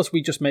that's because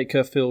we just make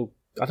her feel...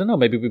 I don't know,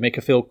 maybe we make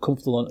her feel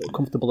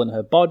comfortable in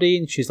her body,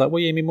 and she's like, well,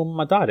 yeah, my mum and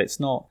my dad.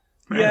 It's not...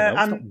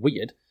 Yeah, it's not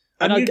weird.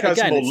 And you guys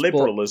are more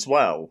liberal as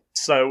well.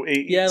 So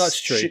that's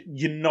true.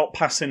 You're not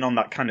passing on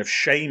that kind of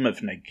shame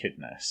of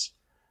nakedness.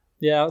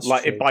 Yeah, that's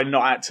true. By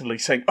not actively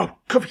saying, oh,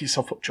 cover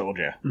yourself up,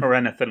 Georgia, or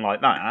anything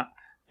like that.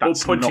 Or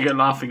pointing and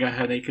laughing at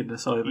her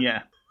nakedness either.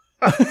 Yeah.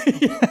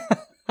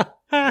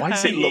 Why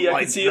does it look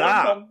like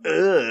that?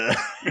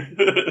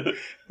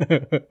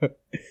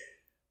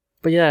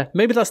 But yeah,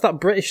 maybe that's that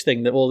British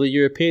thing that all the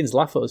Europeans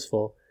laugh at us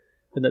for.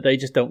 And that they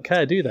just don't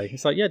care, do they?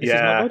 It's like, this is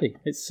my body.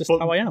 It's just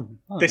how I am.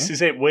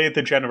 Is it. We're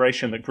the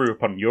generation that grew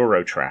up on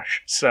Eurotrash.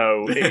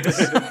 So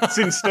it's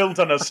instilled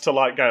on us to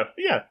go,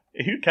 yeah,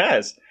 who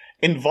cares?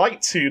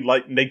 Invite 2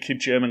 naked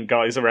German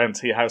guys around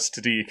to your house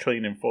to do your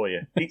cleaning for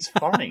you. It's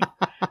fine.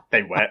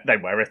 They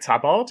wear a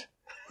tabard.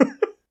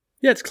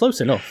 Yeah, it's close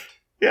enough.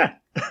 Yeah.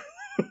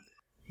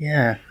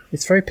 Yeah,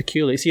 it's very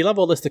peculiar. So you'll have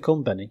all this to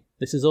come, Benny.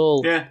 This is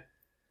all... Yeah.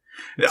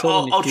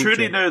 I'll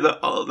truly know that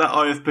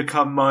I have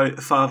become my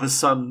father's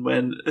son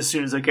when, as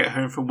soon as I get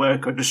home from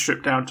work, I just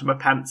strip down to my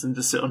pants and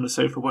just sit on the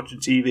sofa watching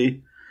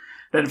TV.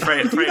 Then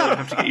Freya will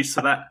have to get used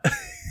to that.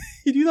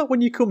 You do that when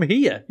you come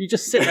here. You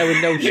just sit there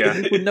with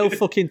no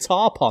fucking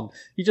tarp on.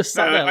 You just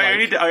sat there. I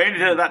only did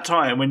it at that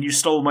time when you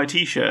stole my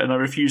t-shirt and I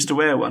refused to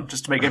wear one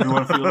just to make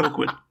everyone feel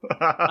awkward.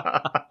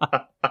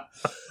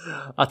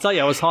 I tell you,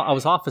 I was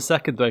half a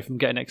second away from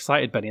getting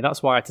excited, Benny.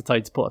 That's why I had to tell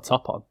you to put a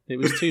top on. It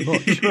was too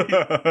much.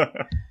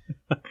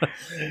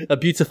 A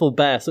beautiful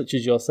bear such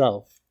as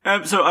yourself.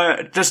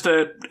 So just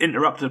to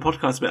interrupt the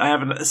podcast a bit, I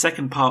have a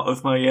second part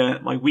of my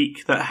my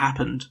week that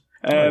happened.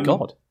 Oh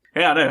God!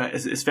 Yeah, I know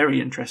it's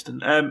very interesting.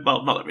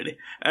 Well, not really.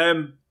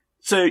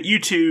 So you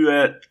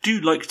two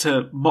do like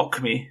to mock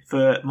me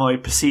for my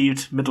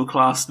perceived middle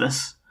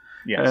classness.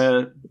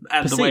 Yes.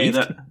 And perceived? The way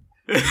that.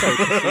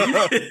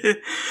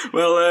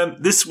 Well,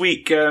 this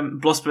week,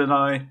 Blossom and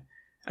I.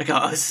 Okay,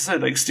 this is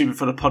so stupid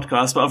for the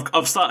podcast, but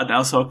I've started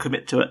now, so I'll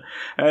commit to it.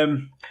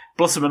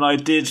 Blossom and I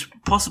did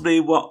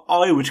possibly what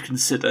I would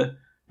consider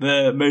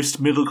the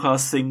most middle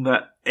class thing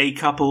that a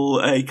couple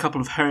of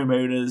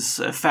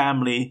homeowners, a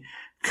family,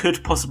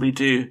 could possibly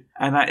do,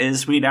 and that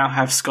is we now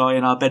have Sky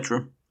in our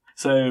bedroom.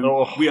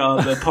 So we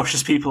are the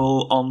poshest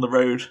people on the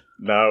road.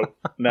 No.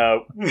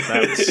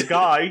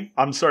 Sky,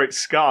 I'm sorry,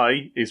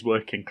 Sky is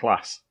working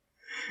class.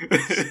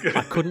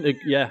 I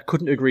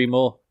couldn't agree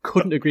more.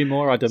 Couldn't agree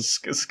more, Adam.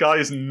 Sky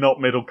is not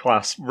middle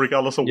class,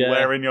 regardless of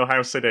where in your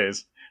house it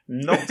is.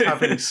 Not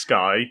having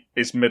Sky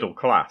is middle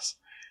class,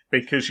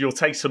 because your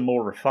tastes are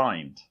more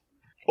refined.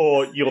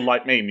 Or you're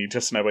like me and you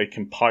just know where you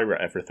can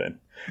pirate everything.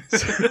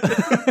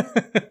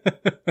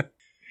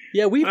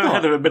 Yeah, we've I'm not...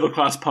 head of a middle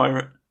class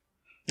pirate.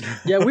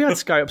 Yeah, we had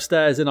Sky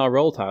upstairs in our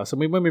old house, and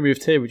when we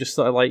moved here, we just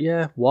started like,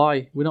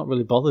 why? We're not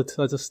really bothered.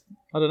 I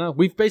don't know.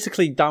 We've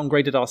basically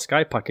downgraded our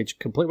Sky package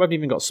completely. We haven't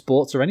even got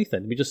sports or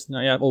anything. We just,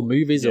 or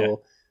movies, or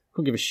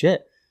couldn't give a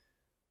shit.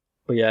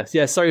 But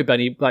yeah, sorry,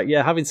 Benny. Like,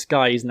 having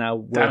Sky is now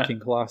working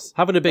class.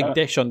 Having a big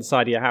dish on the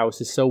side of your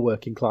house is so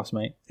working class,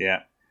 mate.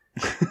 Yeah.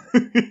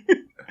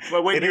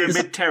 Well, when you're in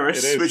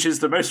mid-terrace, which is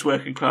the most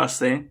working class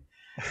thing,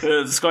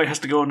 the Sky has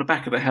to go on the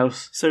back of the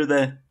house. So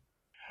there.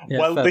 Yeah,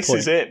 well, this point.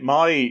 is it.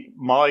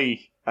 My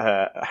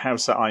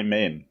house that I'm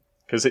in,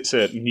 because it's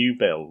a new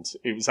build,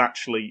 it was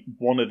actually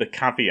one of the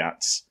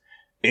caveats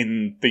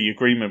in the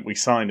agreement we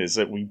signed is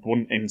that we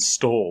wouldn't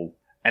install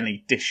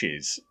any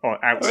dishes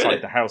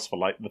outside the house for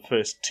like the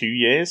first 2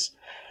 years.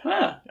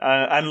 Ah.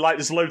 And like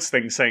there's loads of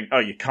things saying,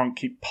 you can't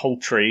keep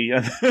poultry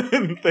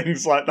and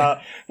things like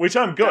that, which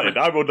I'm gutted.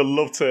 I would have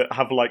loved to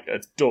have like a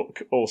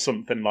duck or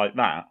something like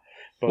that.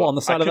 But on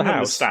the side of the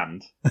house?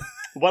 Understand.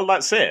 Well,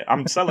 that's it.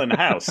 I'm selling a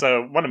house,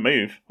 so when I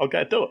move, I'll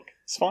get a duck.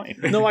 It's fine.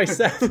 No, I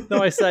said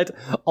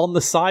on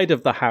the side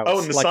of the house. Oh,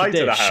 on the side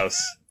of the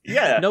house.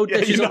 Yeah. No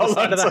dishes on the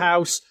side of the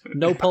house.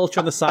 No poultry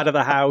on the side of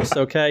the house,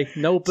 okay?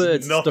 No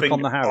birds stuck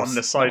on the house. On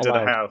the side of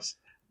the house.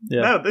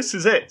 Yeah. No, this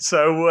is it.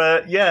 So,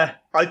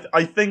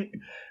 I think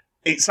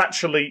it's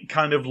actually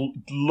kind of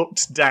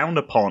looked down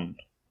upon,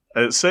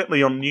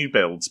 certainly on new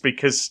builds,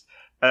 because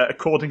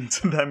according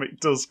to them,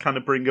 it does kind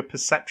of bring a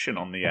perception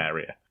on the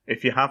area,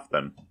 if you have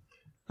them.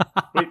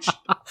 Which,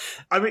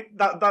 I mean,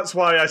 that's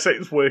why I say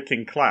it's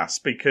working class,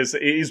 because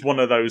it is one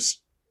of those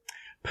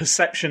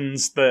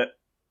perceptions that,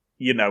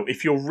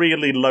 if you're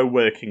really low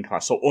working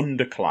class or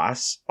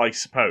underclass, I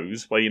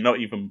suppose, where you're not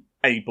even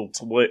able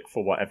to work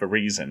for whatever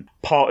reason,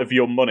 part of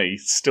your money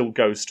still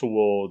goes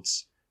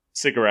towards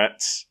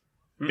cigarettes,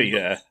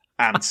 beer,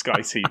 and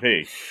Sky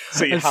TV.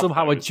 So you and have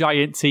somehow those. a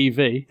giant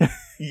TV.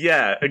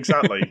 Yeah,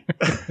 exactly.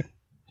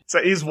 So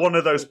it is one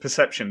of those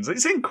perceptions.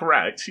 It's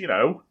incorrect,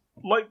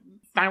 like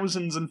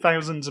thousands and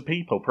thousands of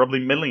people, probably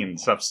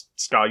millions, have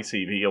Sky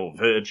TV or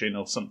Virgin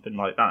or something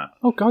like that.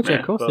 Oh, God, yeah,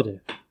 of course they do.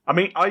 I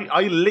mean,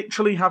 I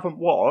literally haven't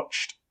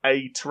watched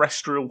a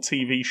terrestrial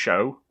TV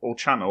show or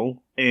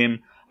channel I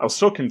was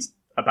talking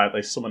about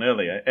this someone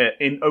earlier,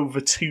 in over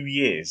 2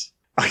 years.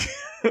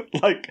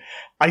 Like,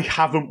 I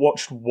haven't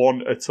watched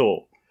one at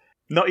all.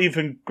 Not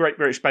even Great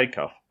British Bake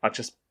Off.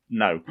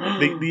 No.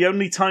 The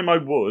only time I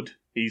would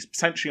is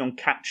potentially on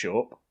Catch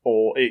Up,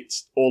 or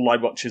it's all I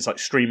watch is like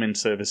streaming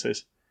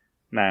services.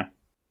 No.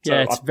 So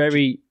yeah, it's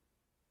very,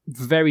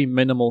 very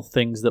minimal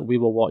things that we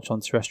will watch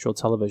on terrestrial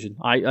television.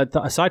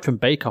 Aside from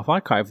Bake Off, I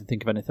can't even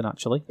think of anything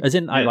actually. As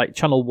in, I like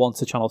Channel 1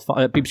 to Channel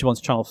 5, BBC 1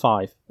 to Channel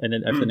 5, and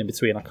then everything in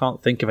between. I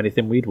can't think of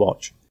anything we'd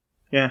watch.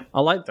 Yeah.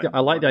 I like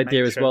the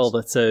idea as well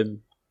that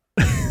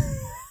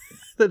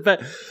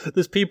that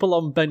there's people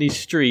on Benny's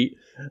street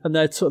and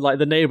they're like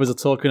the neighbours are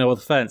talking over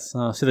the fence.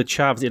 Oh, see the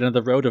chavs at the end of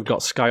the road have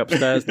got Sky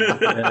upstairs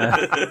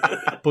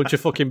now. Bunch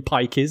of fucking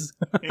pikeys.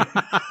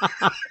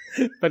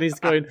 Benny's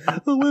going,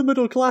 we're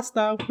middle class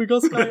now. We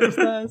got Sky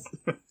upstairs.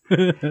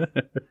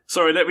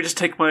 Sorry, let me just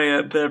take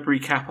my Burberry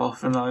cap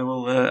off and I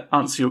will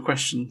answer your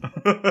question.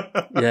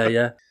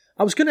 Yeah.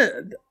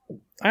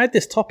 I had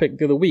this topic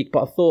the other week,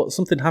 but I thought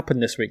something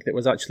happened this week that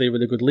was actually a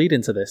really good lead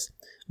into this.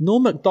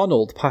 Norm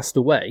Macdonald passed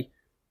away.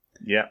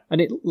 Yeah. And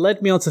it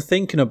led me on to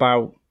thinking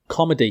about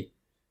comedy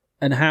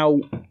and how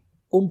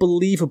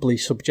unbelievably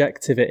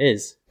subjective it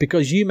is.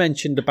 Because you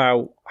mentioned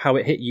about how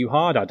it hit you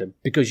hard, Adam,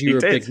 because you were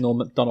a big Norm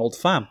Macdonald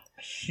fan.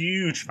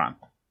 Huge fan.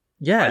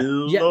 Yeah. I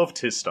loved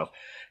his stuff.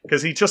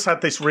 Because he just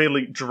had this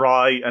really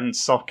dry and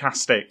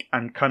sarcastic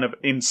and kind of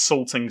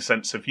insulting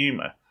sense of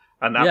humour.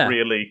 And that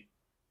really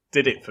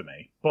did it for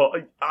me.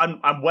 But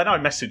and when I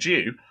messaged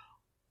you,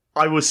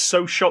 I was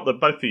so shocked that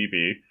both of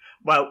you,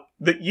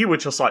 that you were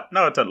just like,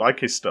 no, I don't like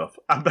his stuff.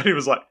 And then he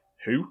was like,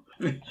 who?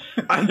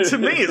 And to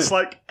me, it's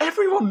like,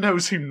 everyone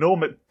knows who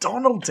Norm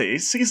Macdonald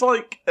is. He's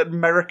like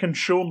American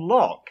Sean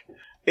Locke.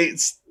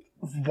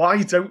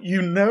 Why don't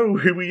you know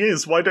who he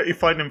is? Why don't you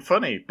find him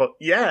funny? But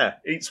yeah,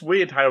 it's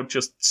weird how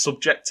just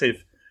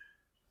subjective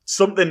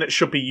something that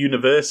should be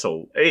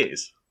universal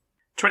is.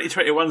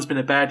 2021's been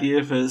a bad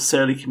year for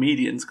surly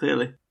comedians,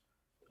 clearly.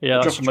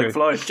 Yeah, that's true.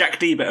 McFly. Jack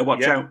D better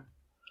watch out.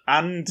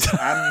 And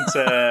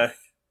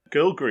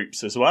girl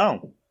groups as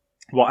well.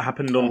 What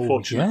happened,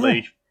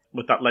 unfortunately,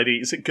 with that lady?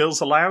 Is it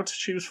Girls Aloud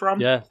she was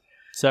from? Yeah,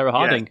 Sarah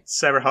Harding. Yeah,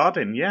 Sarah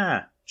Harding,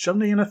 yeah. She's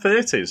only in her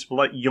 30s,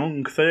 like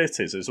young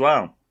 30s as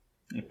well.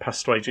 She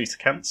passed away due to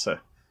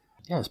cancer.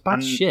 Yeah, it's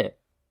bad shit.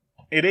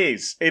 It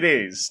is.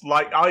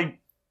 Like, I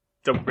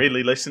don't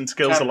really listen to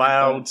Girls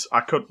Aloud.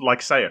 I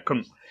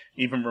couldn't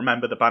even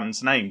remember the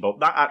band's name, but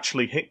that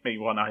actually hit me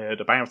when I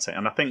heard about it,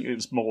 and I think it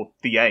was more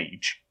the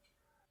age.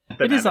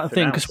 It is that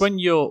thing, because when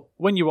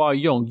you are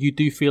young, you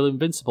do feel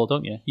invincible,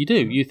 don't you? You do.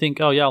 You think,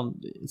 oh yeah,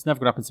 it's never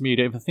going to happen to me. You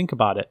don't even think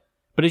about it.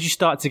 But as you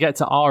start to get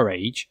to our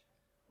age,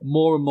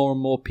 more and more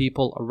and more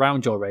people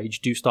around your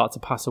age do start to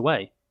pass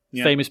away.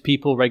 Yeah. Famous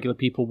people, regular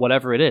people,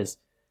 whatever it is.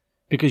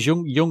 Because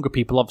younger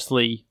people,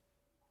 obviously,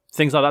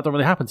 things like that don't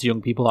really happen to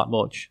young people that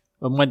much.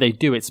 And when they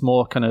do, it's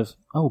more kind of,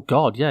 oh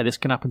God, yeah, this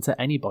can happen to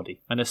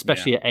anybody. And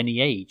especially at any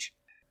age.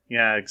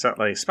 Yeah,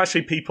 exactly.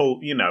 Especially people,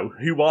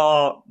 who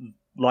are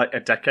like a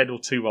decade or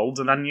two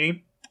older than you.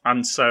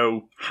 And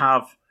so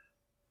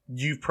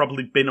you've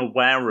probably been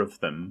aware of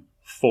them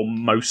for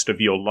most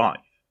of your life.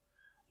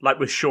 Like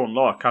with Sean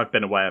Locke, I've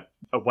been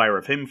aware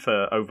of him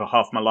for over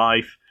half my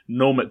life.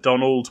 Norm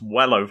Macdonald,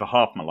 well over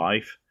half my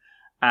life.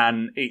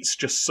 And it's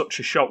just such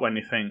a shock when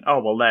you think,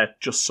 oh, well, they're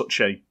just such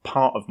a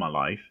part of my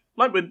life.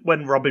 Like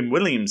when Robin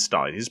Williams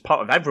died, he's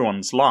part of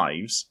everyone's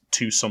lives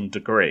to some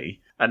degree.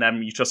 And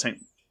then you just think,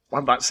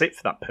 well, that's it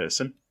for that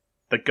person.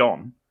 They're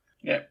gone.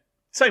 Yeah.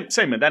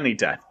 Same with any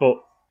death, but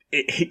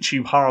it hits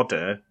you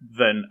harder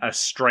than a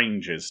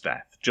stranger's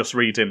death. Just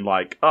reading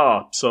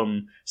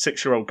some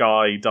 6-year-old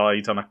guy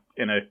died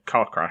in a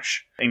car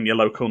crash in your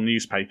local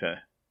newspaper.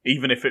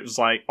 Even if it was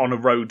like on a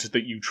road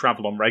that you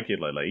travel on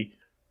regularly,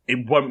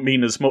 it won't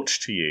mean as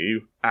much to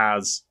you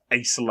as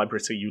a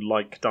celebrity you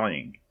like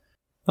dying.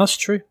 That's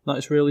true. That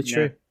is really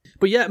true.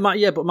 Yeah.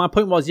 But my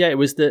point was, it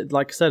was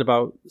like I said,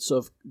 about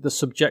sort of the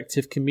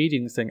subjective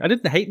comedian thing. I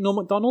didn't hate Norm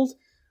Macdonald.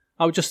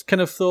 I just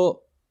kind of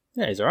thought,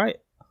 yeah, he's all right.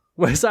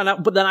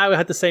 But then I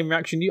had the same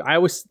reaction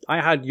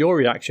I had your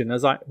reaction. I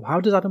was like, why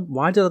did Adam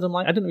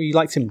like? I didn't know you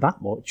liked him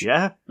that much.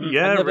 Yeah,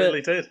 I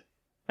really did.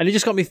 And it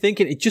just got me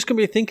thinking. It just got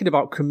me thinking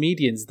about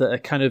comedians that are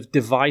kind of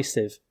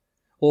divisive,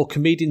 or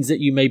comedians that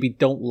you maybe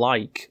don't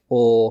like,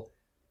 or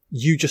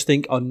you just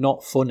think are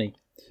not funny.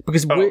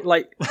 Because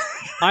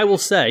I will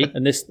say,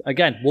 and this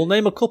again, we'll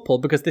name a couple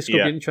because this could be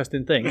an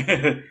interesting thing.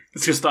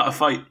 Let's just start a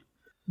fight.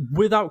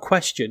 Without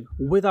question,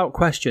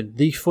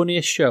 the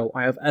funniest show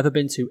I have ever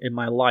been to in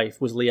my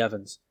life was Lee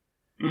Evans.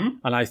 Mm-hmm.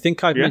 And I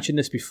think I've mentioned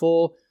this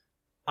before.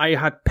 I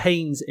had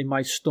pains in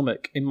my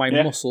stomach, in my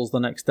muscles the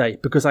next day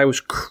because I was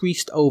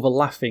creased over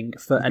laughing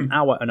for an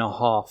hour and a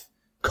half.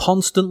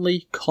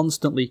 Constantly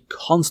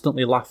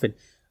laughing.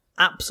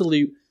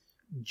 Absolute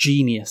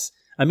genius.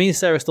 And me and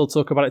Sarah still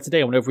talk about it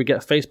today. Whenever we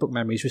get Facebook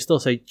memories, we still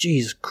say,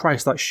 Jesus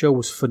Christ, that show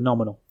was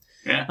phenomenal.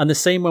 Yeah. And the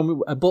same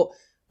when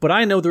but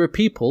I know there are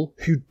people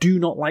who do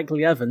not like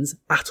Lee Evans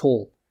at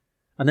all.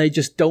 And they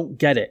just don't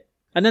get it.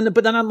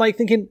 But then I'm like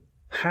thinking,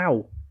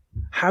 how?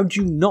 How do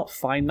you not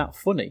find that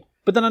funny?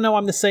 But then I know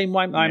I'm the same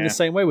way. I'm the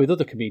same way with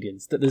other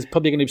comedians. That there's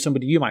probably going to be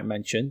somebody you might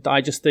mention that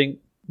I just think,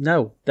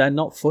 no, they're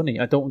not funny.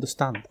 I don't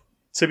understand.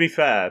 To be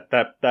fair,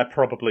 they're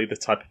probably the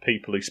type of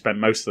people who spend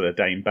most of their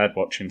day in bed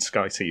watching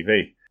Sky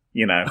TV.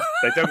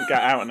 They don't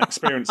get out and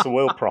experience the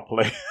world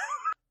properly.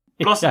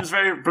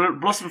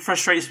 Blossom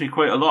frustrates me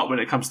quite a lot when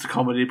it comes to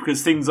comedy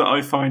because things that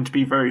I find to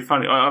be very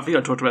funny. I think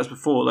I talked about this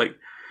before. Like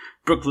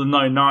Brooklyn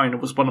Nine-Nine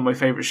was one of my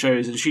favourite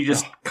shows, and she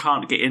just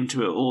can't get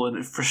into it all, and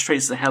it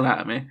frustrates the hell out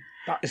of me.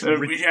 That is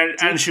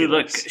ridiculous. And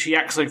she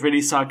acts like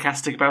really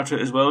sarcastic about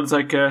it as well. It's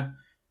like I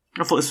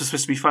thought this was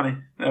supposed to be funny.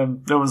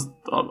 I'm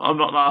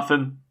not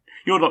laughing.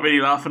 You're not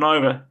really laughing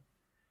either.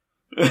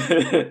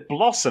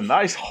 Blossom,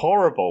 that is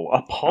horrible.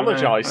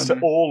 Apologise to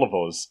all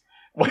of us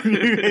when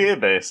you hear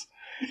this.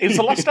 It's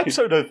the last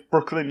episode of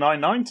Brooklyn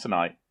Nine-Nine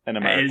tonight in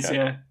America. It is,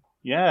 yeah.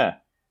 Yeah.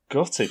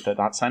 Gutted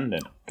that's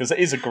ending. Because it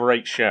is a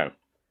great show.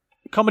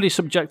 Comedy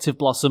subjective,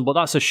 Blossom, but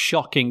that's a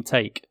shocking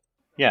take.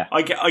 Yeah.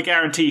 I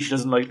guarantee she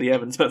doesn't like Lee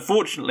Evans. But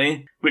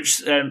fortunately,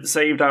 which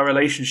saved our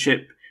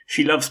relationship,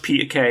 she loves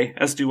Peter Kay,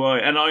 as do I.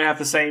 And I have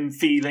the same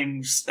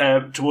feelings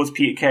towards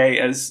Peter Kay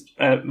as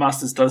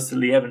Masters does to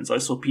Lee Evans. I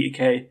saw Peter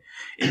Kay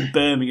in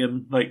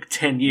Birmingham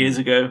 10 years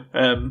ago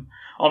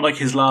on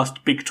his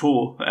last big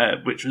tour,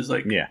 which was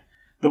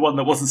the one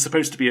that wasn't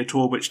supposed to be a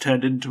tour, which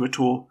turned into a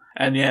tour.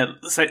 And I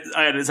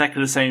had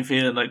exactly the same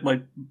feeling.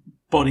 My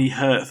body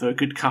hurt for a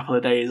good couple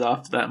of days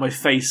after that. My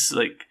face,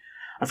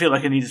 I feel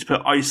like I needed to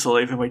put ice all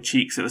over my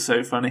cheeks. It was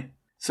so funny.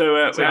 So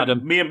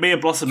Adam, me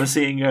and Blossom are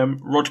seeing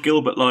Rod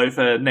Gilbert live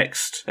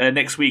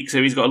next week,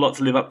 so he's got a lot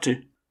to live up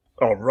to.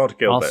 Oh, Rod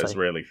Gilbert is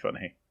really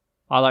funny.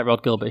 I like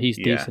Rod Gilbert. He's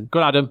decent.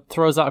 Go on, Adam.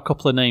 Throw us out a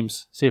couple of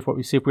names. See if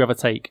we have a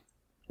take.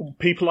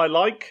 People I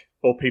like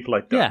or people I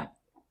don't? Yeah.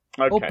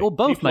 Okay. Or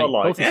both, people mate.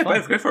 Like. Both is fine.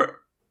 Both. Go for it.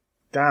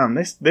 Damn,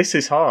 this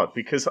is hard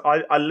because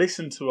I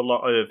listen to a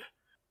lot of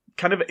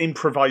kind of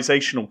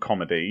improvisational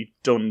comedy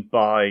done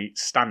by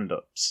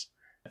stand-ups.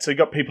 So you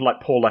got people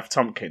like Paul F.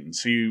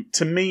 Tompkins, who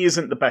to me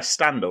isn't the best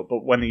stand-up,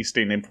 but when he's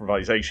doing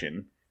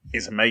improvisation,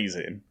 is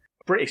amazing.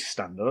 British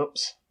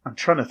stand-ups, I'm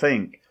trying to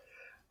think.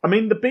 I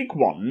mean, the big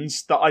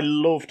ones that I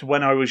loved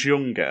when I was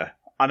younger,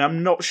 and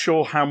I'm not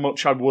sure how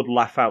much I would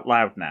laugh out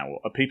loud now,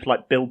 are people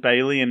like Bill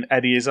Bailey and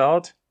Eddie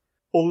Izzard.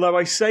 Although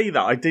I say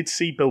that, I did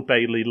see Bill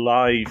Bailey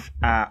live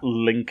at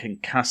Lincoln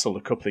Castle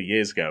a couple of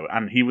years ago,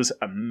 and he was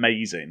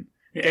amazing.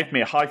 He gave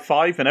me a high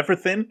five and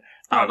everything.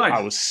 Oh,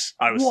 nice.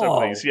 I was so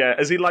pleased. Yeah,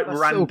 as he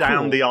ran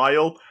down the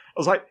aisle, I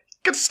was like,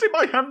 get to stick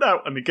my hand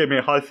out. And he gave me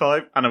a high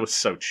five, and I was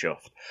so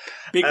chuffed.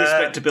 Big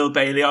respect to Bill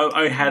Bailey.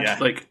 I had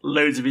like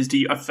loads of his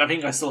I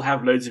think I still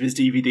have loads of his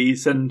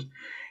DVDs, and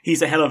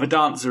he's a hell of a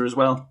dancer as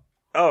well.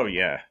 Oh,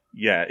 yeah.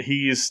 Yeah,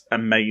 he is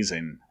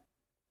amazing.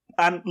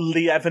 And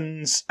Lee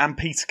Evans and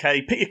Peter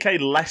Kay. Peter Kay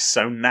less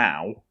so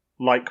now.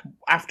 Like,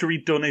 after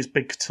he'd done his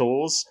big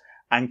tours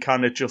and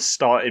kind of just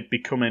started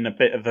becoming a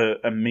bit of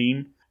a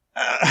meme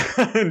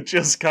and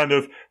just kind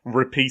of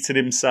repeated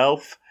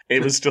himself,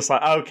 it was just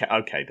like,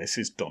 okay, this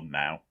is done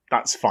now.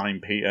 That's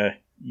fine, Peter.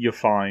 You're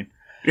fine.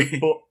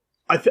 But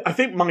I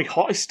think my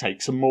hottest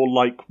takes are more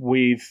like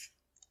with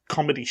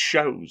comedy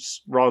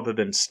shows rather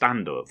than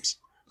stand-ups.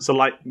 So,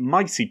 like,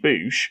 Mighty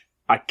Boosh,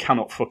 I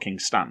cannot fucking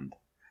stand.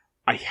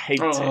 I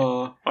hate it.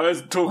 I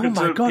was talking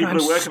to people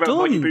at work about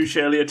Mighty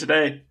Boosh earlier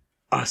today.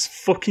 It's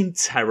fucking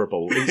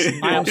terrible.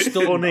 It's I am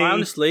stunned.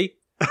 Honestly,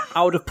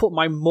 I would have put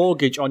my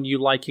mortgage on you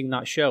liking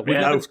that show.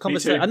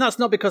 And that's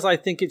not because I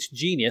think it's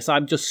genius.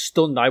 I'm just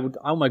stunned.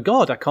 Oh my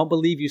God, I can't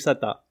believe you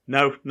said that.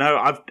 No,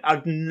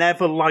 I've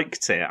never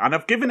liked it. And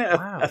I've given it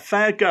a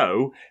fair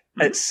go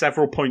at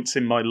several points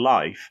in my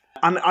life.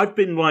 And I've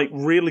been like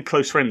really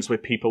close friends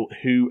with people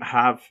who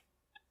have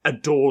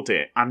adored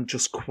it and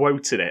just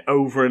quoted it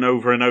over and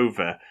over and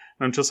over. And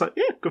I'm just like,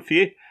 yeah, good for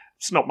you.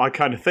 It's not my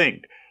kind of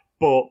thing.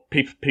 But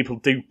people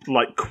do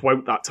like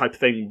quote that type of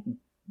thing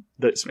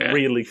that's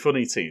really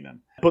funny to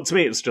them. But to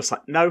me, it's just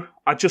like, no,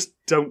 I just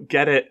don't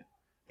get it.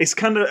 It's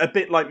kind of a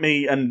bit like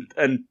me and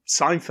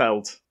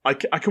Seinfeld. I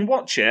can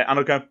watch it and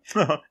I'll go,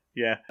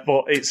 yeah,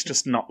 but it's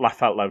just not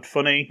laugh out loud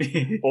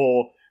funny.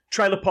 Or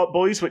Trailer Park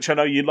Boys, which I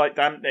know you like,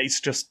 Dan. It's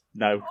just,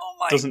 no,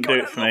 doesn't do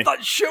it for me.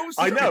 That show's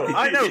I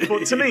know,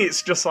 but to me,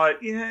 it's just like,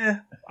 yeah,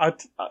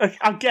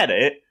 I get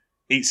it.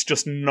 It's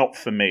just not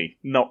for me,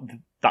 not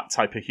that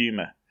type of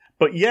humour.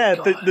 But yeah,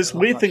 there's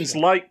weird things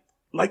like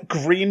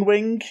Green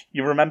Wing.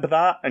 You remember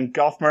that? And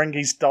Garth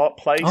Marenghi's Dark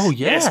Place. Oh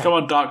yeah, yes, come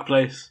on, Dark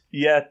Place.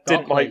 Yeah,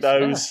 didn't like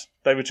those. Yeah.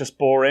 They were just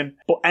boring.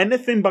 But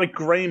anything by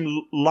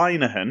Graham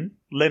Linehan,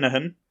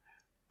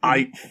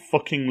 I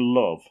fucking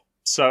love.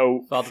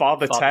 So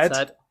Father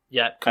Ted.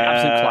 Yeah,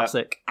 absolute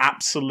classic.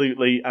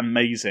 Absolutely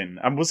amazing.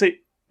 And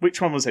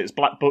which one was it? It's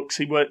Black Books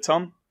he worked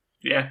on?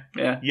 Yeah.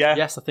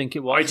 Yes, I think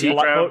it was. IT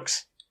Black Crowd.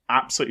 Books,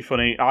 absolutely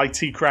funny.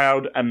 IT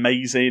Crowd,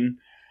 amazing.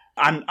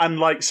 And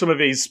like some of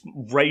his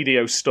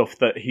radio stuff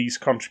that he's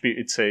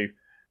contributed to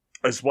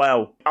as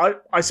well.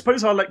 I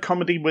suppose I like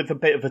comedy with a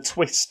bit of a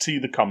twist to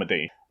the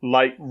comedy.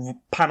 Like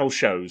panel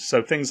shows.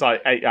 So things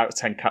like 8 out of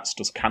 10 Cats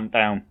Does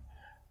Countdown.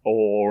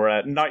 Or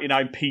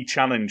 99p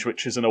Challenge,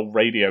 which is an old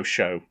radio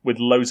show with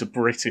loads of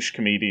British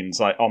comedians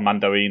like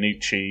Armando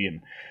Iannucci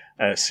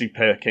and Sue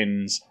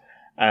Perkins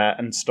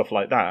and stuff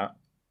like that.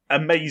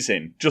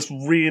 Amazing. Just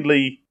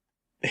really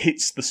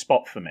hits the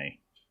spot for me.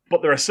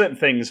 But there are certain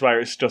things where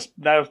it's just,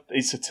 no,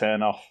 it's a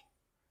turn off.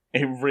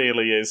 It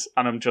really is.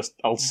 And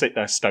I'll sit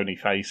there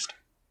stony-faced.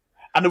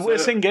 And the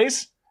worst thing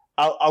is,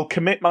 I'll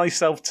commit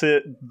myself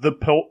to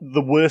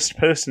the worst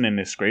person in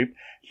this group.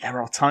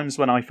 There are times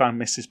when I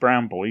found Mrs.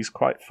 Brown Boys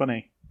quite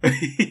funny.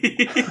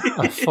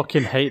 I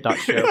fucking hate that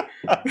show.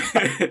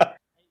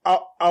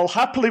 I'll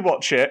happily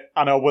watch it,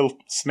 and I will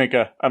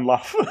snigger and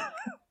laugh.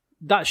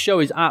 That show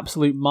is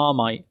absolute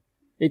Marmite.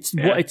 It's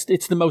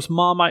the most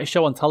Marmite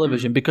show on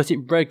television because it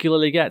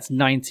regularly gets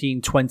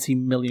 19, 20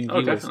 million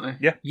viewers. Oh, definitely.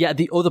 Yeah. Yet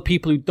the other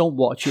people who don't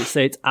watch it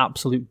say it's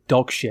absolute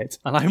dog shit.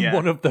 And I'm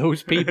one of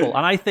those people.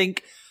 And I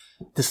think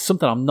there's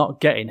something I'm not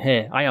getting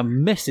here. I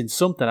am missing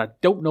something. I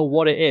don't know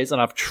what it is. And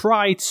I've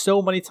tried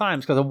so many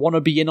times because I want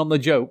to be in on the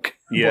joke.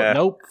 Yeah. But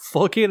nope,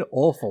 fucking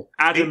awful.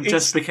 Adam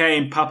just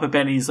became Papa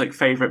Benny's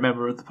favourite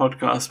member of the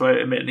podcast by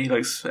admitting he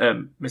likes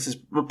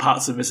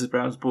parts of Mrs.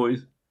 Brown's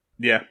Boys.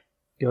 Yeah.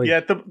 Good.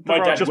 Yeah, my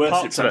dad just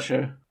worships parts of that it.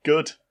 show.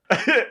 Good.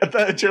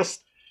 They're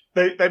just...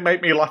 They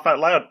make me laugh out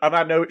loud. And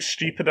I know it's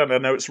stupid and I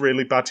know it's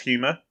really bad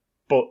humour,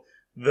 but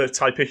the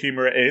type of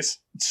humour it is,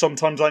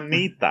 sometimes I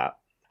need that.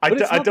 But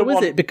it's not,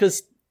 is it?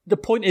 Because the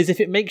point is,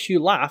 if it makes you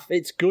laugh,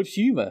 it's good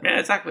humour. Yeah,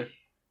 exactly.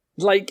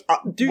 Like,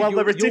 there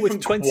are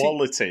different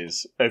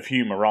qualities of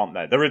humour, aren't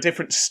there? There are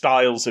different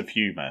styles of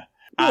humour.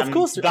 Well, of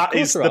course, that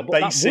is the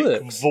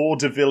basic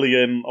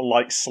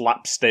vaudevillian,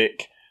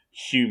 slapstick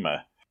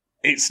humour.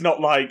 It's not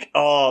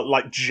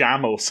like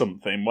Jam or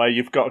something, where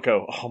you've got to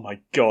go, oh my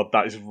god,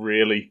 that is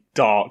really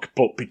dark,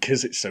 but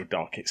because it's so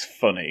dark, it's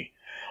funny.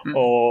 Mm.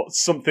 Or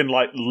something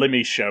like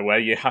Limmy Show, where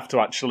you have to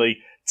actually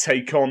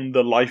take on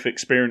the life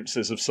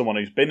experiences of someone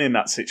who's been in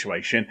that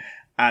situation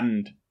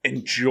and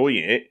enjoy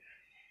it,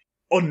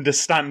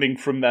 understanding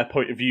from their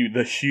point of view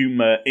the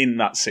humour in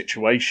that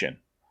situation.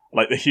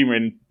 Like the humour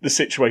in the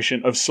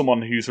situation of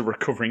someone who's a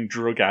recovering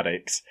drug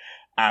addict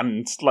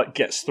and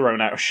gets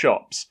thrown out of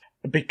shops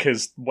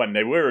because when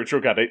they were a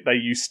drug addict they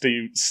used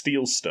to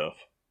steal stuff.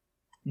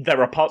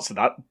 There are parts of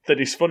that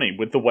is funny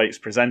with the way it's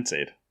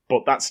presented,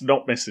 but that's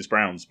not Mrs.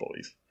 Brown's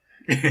Boys.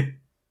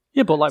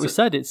 Yeah, but we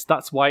said,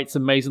 that's why it's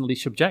amazingly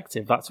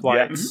subjective. That's why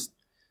it's,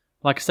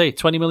 like I say,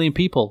 20 million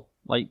people.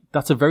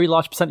 That's a very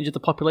large percentage of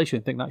the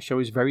population think that show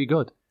is very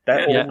good.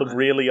 They're Yeah. all the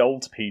really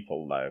old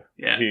people, though,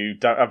 Yeah. who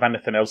don't have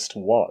anything else to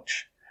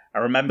watch. I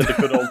remember the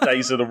good old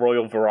days of the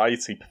Royal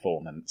Variety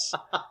Performance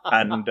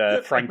and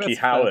Frankie That's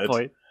a fair Howard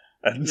point.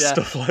 and Yeah.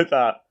 stuff like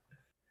that.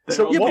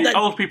 So So what-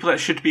 old people that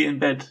should be in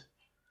bed.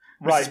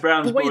 Right. Mrs.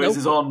 Brown's But wait, Boys no.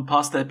 is on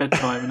past their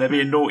bedtime and they're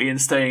being naughty and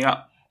staying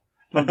up.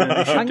 longer than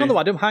they should Hang on do. though,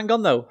 Adam. Hang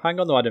on though,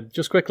 Adam.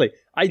 Just quickly.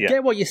 I Yeah.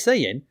 get what you're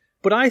saying,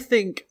 but I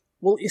think,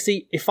 well, you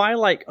see, if I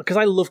like, because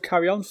I love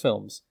Carry On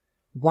films,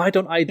 why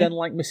don't I then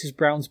like Mrs.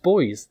 Brown's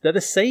Boys? They're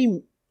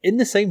in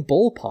the same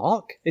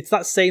ballpark. It's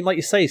that same, like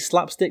you say,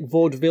 slapstick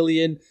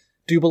vaudevillian,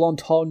 double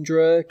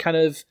entendre kind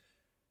of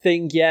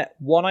thing. Yet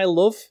one I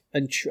love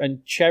and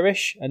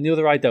cherish, and the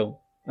other I don't.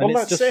 And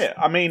Well, it's that's just- it.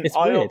 I mean, it's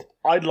weird.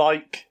 I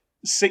like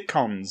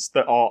sitcoms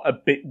that are a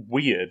bit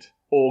weird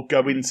or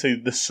go into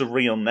the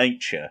surreal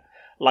nature,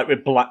 like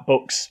with Black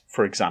Books,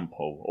 for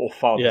example, or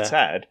Father Yeah.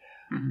 Ted.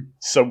 Mhm.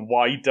 So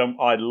why don't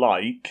I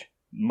like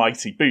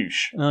Mighty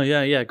Boosh? Oh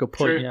yeah, good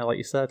point. True. Yeah, like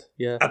you said,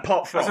 yeah.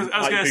 Apart from I was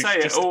Mighty gonna Boosh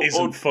say, just or-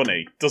 isn't or-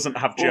 funny, doesn't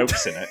have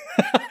jokes in it.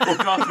 Or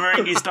Garth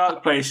Marenghi's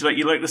Dark Place.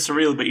 You like the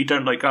surreal, but you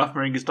don't like Garth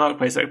Marenghi's Dark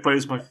Place. That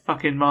blows my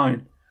fucking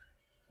mind.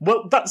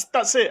 Well, that's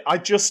it. I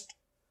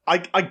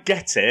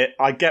get it.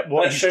 I get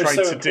what That he's show's trying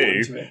so to important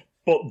do, to me.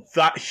 but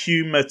that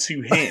humour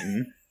to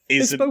him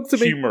spoke to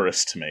isn't me.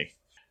 humorous to me.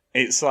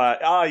 It's like,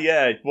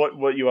 yeah,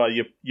 what you are,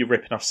 you're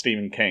ripping off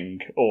Stephen King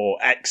or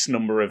X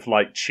number of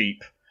like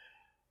cheap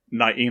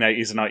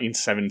 1980s and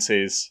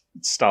 1970s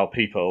style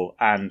people,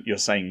 and you're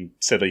saying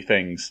silly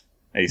things.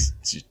 It's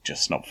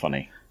just not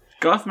funny.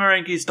 Garth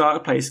Marenghi's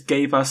Dark Place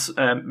gave us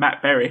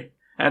Matt Berry,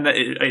 and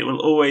it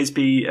will always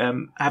be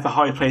have a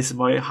high place in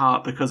my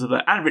heart because of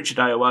that. And Richard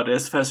Ayoade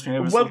is the first thing I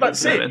ever saw. Well,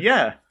 that's him it, in.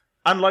 yeah.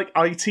 And like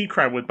IT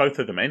Crowd with both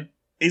of them in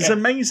is Yeah.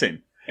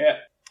 amazing. Yeah.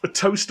 A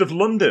Toast of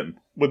London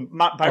with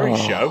Matt Berry's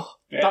Oh, show.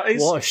 yeah. That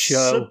is What a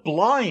show.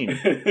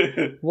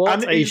 sublime. What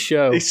And a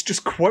show! It's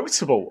just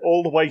quotable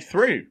all the way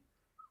through.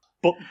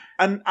 But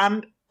and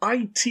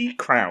IT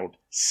Crowd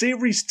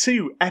Series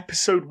 2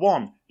 Episode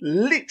 1,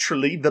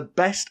 literally the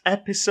best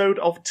episode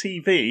of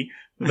TV,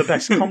 the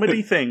best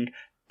comedy thing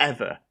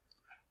ever.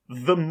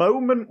 The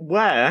moment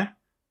where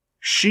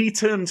she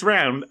turns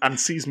round and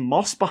sees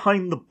Moss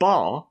behind the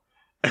bar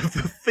of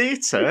the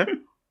theatre,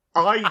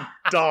 I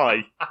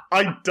die.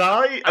 I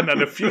die, and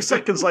then a few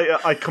seconds later,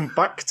 I come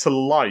back to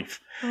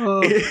life.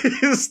 Oh,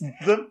 It is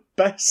the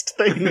best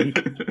thing.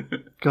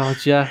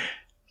 God, yeah.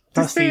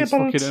 That thing seems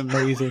about- fucking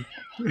amazing.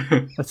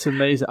 That's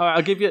amazing. All right,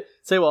 I'll give you.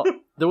 Say what?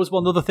 There was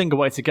one other thing I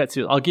wanted to get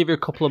to. I'll give you a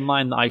couple of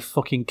mine that I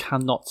fucking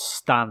cannot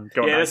stand.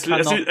 Go on, Yeah, Alex.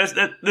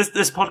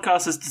 this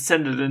podcast has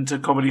descended into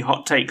comedy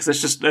hot takes.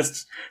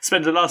 Let's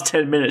spend the last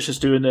 10 minutes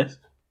just doing this.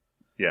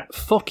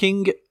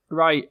 Fucking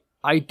right.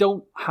 I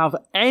don't have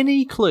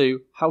any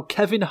clue how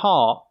Kevin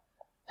Hart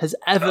has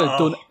ever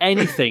done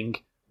anything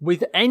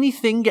with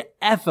anything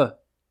ever.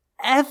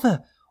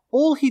 Ever.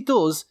 All he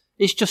does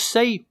is just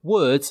say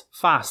words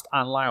fast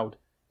and loud.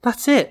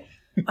 That's it.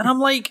 And I'm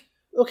like,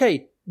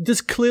 okay,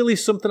 there's clearly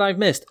something I've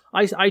missed.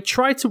 I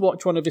tried to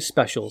watch one of his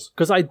specials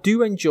because I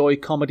do enjoy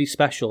comedy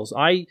specials.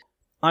 I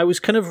was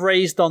kind of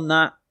raised on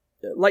that,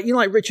 like, you know,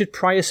 like Richard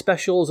Pryor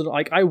specials, and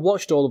like I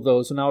watched all of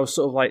those when I was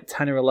sort of like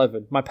 10 or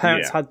 11. My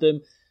parents Yeah. had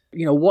them.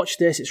 You know, watch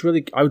this. It's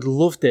really, I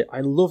loved it. I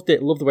loved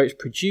it. Loved the way it's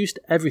produced,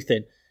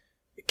 everything.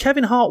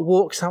 Kevin Hart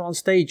walks out on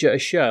stage at a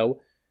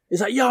show.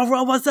 He's like, yo,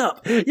 Rob, what's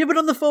up? You been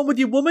on the phone with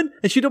your woman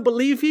and she don't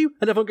believe you?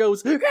 And everyone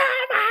goes, oh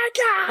my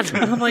God.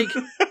 And I'm like,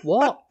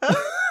 what?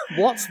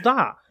 What's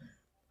that?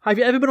 Have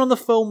you ever been on the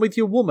phone with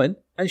your woman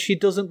and she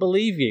doesn't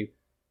believe you?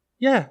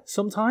 Yeah,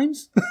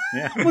 sometimes.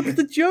 Yeah. What's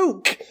the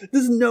joke?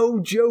 There's no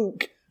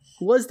joke.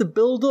 Where's the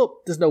build up?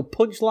 There's no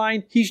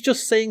punchline. He's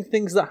just saying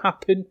things that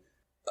happen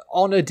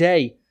on a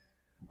day.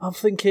 I'm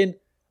thinking,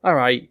 all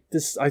right,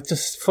 I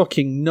just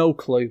fucking no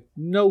clue.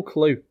 No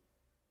clue.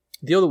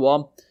 The other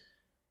one,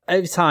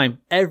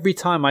 every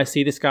time I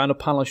see this guy on a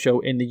panel show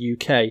in the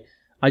UK,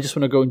 I just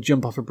want to go and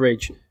jump off a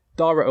bridge.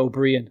 Dara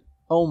O'Brien.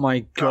 Oh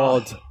my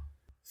God.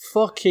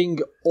 Fucking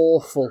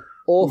awful.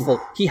 Awful.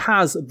 He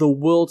has the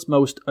world's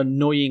most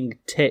annoying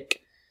tick.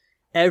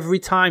 Every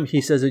time he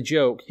says a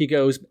joke, he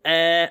goes,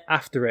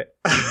 after it.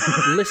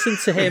 Listen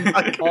to him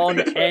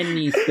on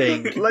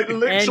anything. Like,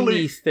 literally,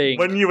 anything.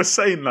 when you were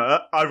saying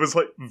that, I was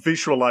like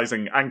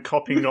visualizing and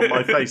copying on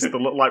my face the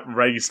look like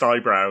raised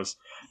eyebrows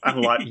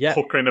and like Yeah.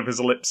 puckering of his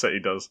lips that he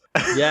does.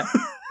 Yeah.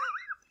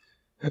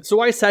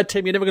 So I said,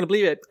 Tim, you're never going to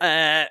believe it.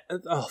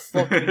 Oh,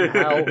 fucking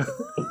hell.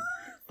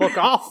 Fuck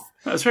off.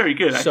 That's very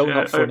good. So Actually.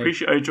 not funny.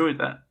 I enjoyed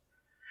that.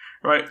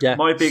 Right, Yeah,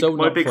 my big so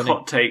not big funny.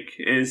 hot take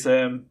is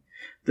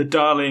the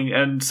darling,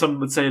 and some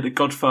would say the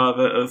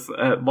godfather of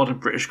modern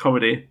British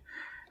comedy,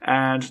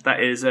 and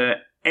that is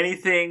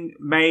anything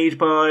made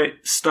by,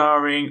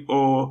 starring,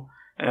 or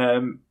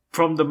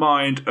from the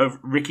mind of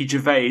Ricky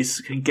Gervais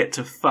can get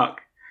to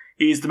fuck.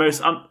 He's the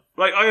most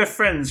like, I have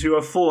friends who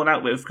I've fallen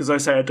out with because I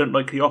say I don't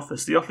like The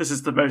Office. The Office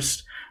is the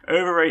most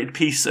overrated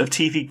piece of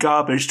TV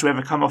garbage to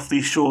ever come off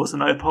these shores,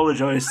 and I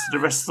apologise to the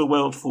rest of the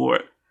world for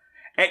it.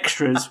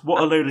 Extras,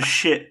 what a load of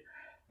shit.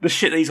 The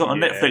shit that he's got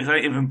on Yeah. Netflix, I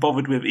ain't even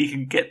bothered with.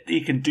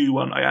 He can do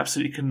one. I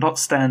absolutely cannot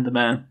stand the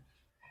man.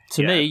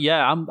 To me,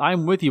 yeah,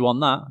 I'm with you on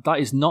that. That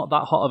is not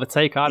that hot of a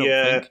take, I don't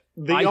think.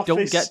 The I Office,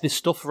 don't get this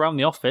stuff around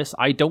The Office.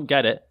 I don't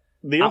get it.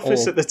 The at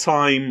Office all. at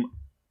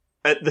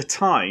the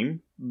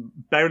time,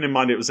 bearing in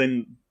mind it was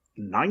in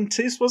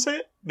 90s, was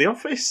it? The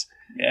Office?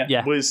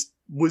 Yeah.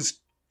 Was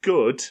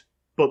good,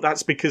 but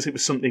that's because it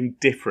was something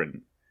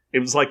different. It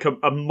was like a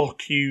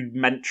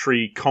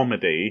mockumentary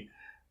comedy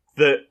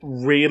that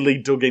really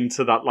dug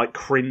into that like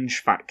cringe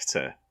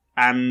factor.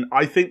 And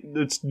I think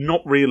that's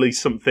not really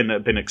something that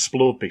had been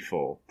explored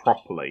before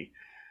properly.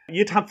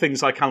 You'd have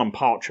things like Alan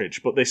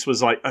Partridge, but this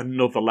was like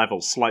another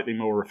level, slightly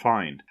more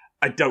refined.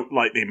 I don't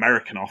like the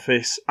American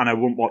Office, and I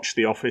wouldn't watch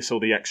The Office or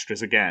The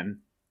Extras again.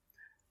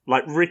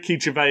 Like, Ricky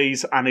Gervais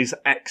and his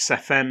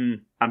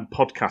XFM and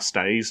podcast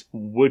days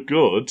were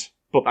good,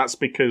 but that's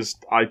because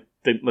I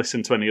didn't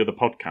listen to any other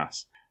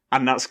podcasts.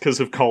 And that's because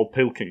of Carl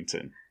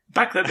Pilkington.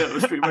 Back then, that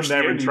was pretty and much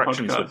their the only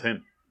interactions podcast. with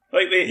him.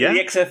 Like the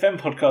XFM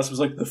podcast was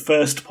like the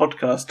first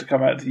podcast to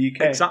come out of the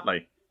UK.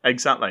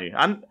 Exactly.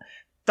 And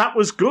that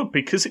was good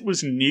because it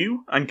was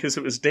new and because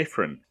it was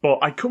different. But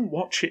I couldn't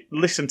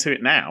listen to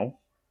it now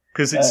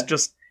because it's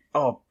just,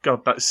 oh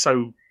God, that's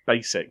so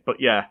basic. But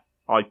yeah,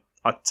 I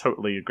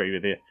totally agree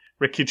with you.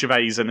 Ricky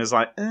Gervais and is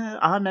like,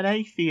 I'm an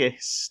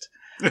atheist.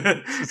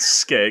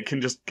 Skit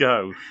can just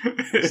go.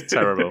 It's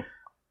terrible.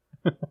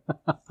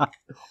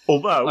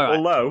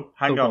 Although,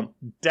 hang on,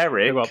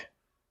 Derek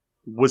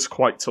was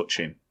quite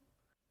touching.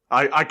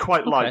 I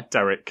quite liked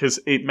Derek because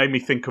it made me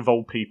think of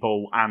old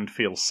people and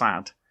feel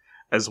sad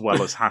as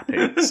well as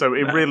happy. So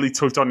it really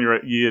tugged on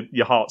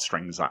your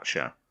heartstrings, that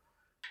show.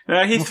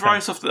 He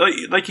thrives off,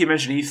 like you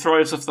mentioned, he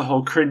thrives off the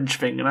whole cringe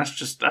thing, and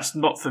that's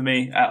not for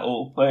me at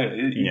all.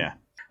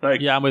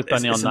 I'm with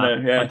Benny on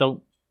that. No, I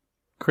don't.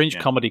 Cringe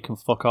comedy can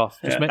fuck off.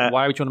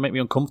 Why would you want to make me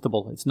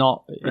uncomfortable? It's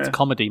not. It's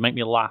comedy. Make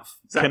me laugh.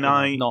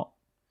 Exactly.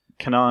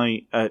 Can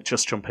I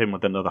just jump in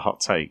with another hot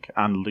take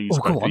and lose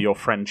both of your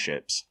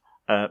friendships?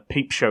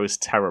 Peep Show is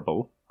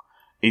terrible.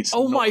 It's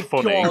not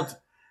funny God.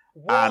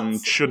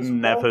 and should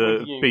never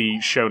be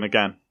shown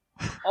again.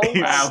 Oh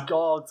my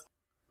God!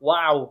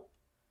 Wow,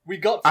 we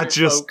got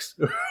through it, folks.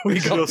 We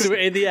got through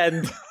it in the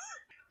end.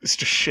 It's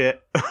just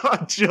shit.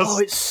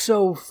 It's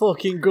so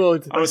fucking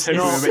good. I was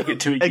hoping we would make it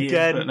to a year,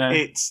 again. But no.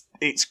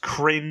 It's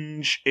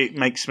cringe. It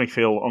makes me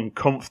feel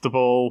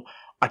uncomfortable.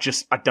 I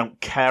don't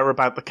care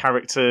about the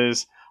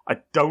characters. I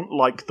don't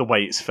like the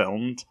way it's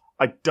filmed.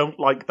 I don't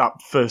like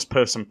that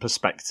first-person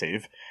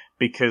perspective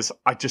because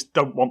I just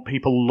don't want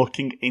people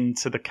looking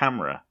into the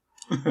camera.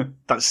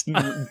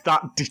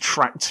 That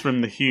detracts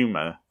from the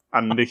humour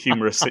and the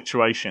humorous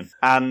situation.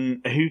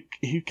 And who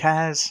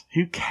cares?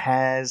 Who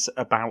cares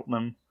about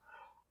them?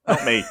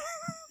 Not me.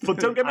 But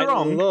don't get me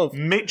wrong,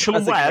 Mitchell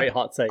and Webb,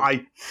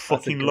 I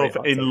fucking love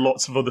in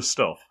lots of other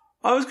stuff.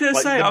 I was going to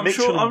say, I'm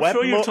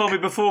sure you've told me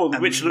before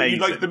you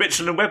like the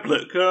Mitchell and Webb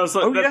look. And I was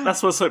like,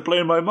 that's what's like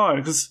blowing my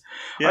mind because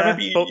I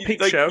remember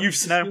Peep Show.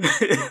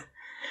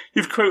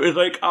 You've quoted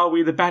like "Are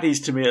we the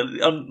baddies?" to me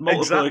on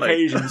multiple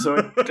occasions, so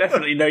I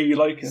definitely know you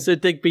like it. Sir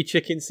Digby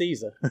Chicken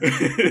Caesar.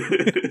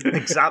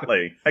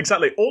 Exactly.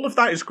 All of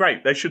that is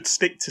great. They should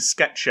stick to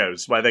sketch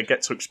shows where they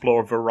get to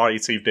explore a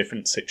variety of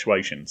different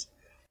situations.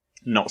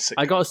 Not sitcoms.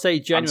 I gotta say,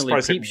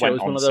 genuinely, Peep Show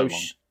is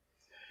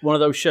one of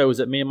those shows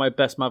that me and my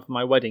best man for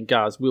my wedding,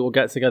 Gaz, we will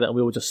get together and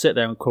we will just sit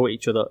there and quote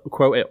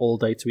it all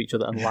day to each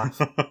other and laugh.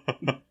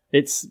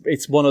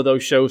 It's one of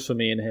those shows for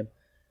me and him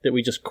that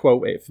we just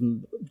quote it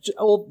from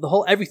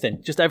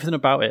everything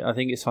about it. I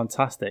think it's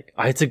fantastic.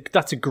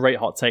 That's a great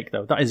hot take,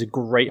 though. That is a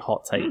great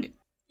hot take.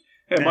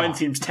 Yeah, mine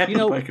seems tepid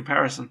by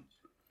comparison.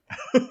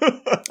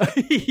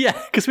 Yeah,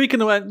 because we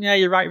can went. Yeah,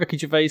 you're right, Ricky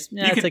Gervais.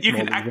 Yeah, you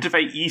can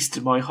activate East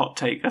to my hot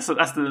take. That's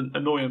the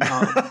annoying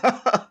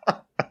part.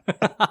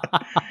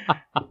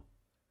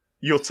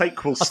 Your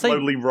take will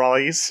slowly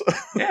rise.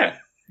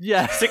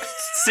 Yeah.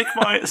 Stick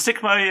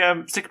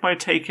my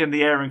take in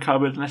the airing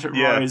cupboard and let it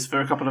rise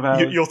for a couple of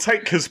hours. Your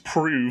take has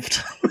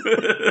proved.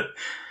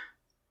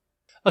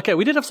 Okay,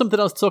 we did have something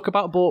else to talk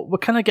about, but we're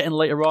kind of getting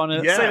later on.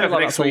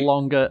 That's a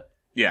longer.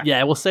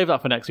 Yeah, we'll save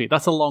that for next week.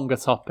 That's a longer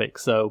topic.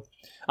 So,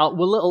 a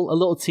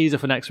little teaser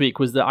for next week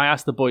was that I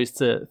asked the boys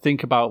to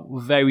think about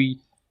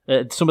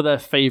some of their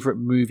favourite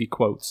movie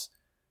quotes,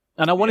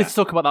 and I wanted to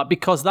talk about that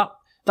because that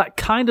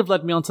kind of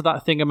led me onto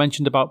that thing I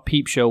mentioned about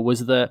Peep Show,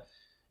 was that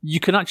you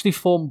can actually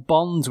form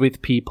bonds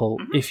with people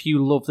if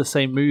you love the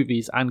same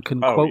movies and can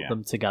quote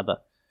them together.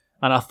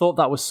 And I thought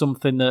that was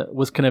something that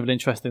was kind of an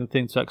interesting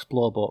thing to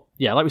explore. But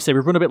yeah, like we say,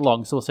 we've run a bit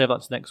long, so we'll save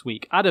that to next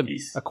week. Adam,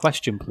 a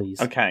question,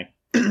 please. Okay.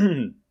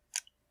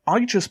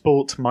 I just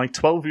bought my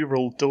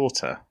 12-year-old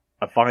daughter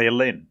a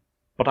violin,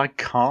 but I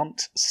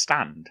can't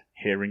stand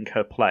hearing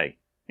her play.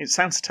 It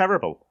sounds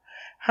terrible.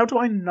 How do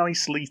I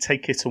nicely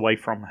take it away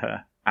from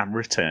her and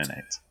return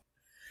it?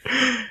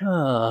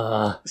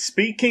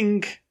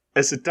 Speaking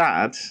as a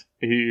dad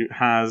who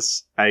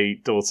has a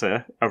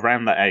daughter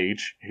around that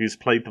age who's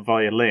played the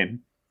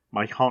violin,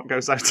 my heart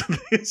goes out to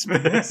this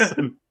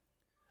person.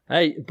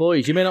 Hey,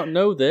 boys, you may not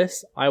know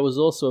this. I was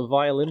also a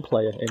violin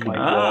player in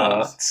my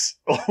years.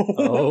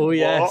 Oh,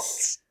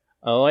 yes.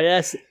 Oh,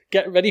 yes.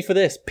 Get ready for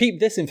this. Peep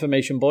this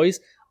information, boys.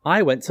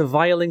 I went to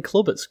violin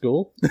club at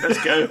school.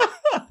 Let's go.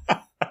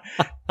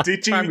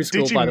 Did you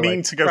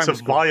mean to go to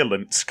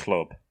violence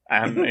club?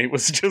 And it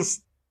was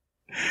just...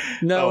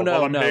 No.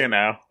 I'm here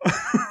now.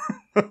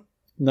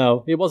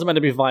 No, it wasn't meant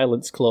to be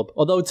violence club.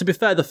 Although, to be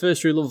fair, the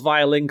first rule of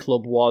violin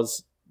club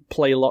was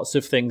play lots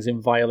of things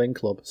in violin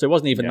club. So it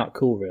wasn't even that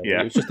cool, really.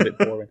 Yeah. It was just a bit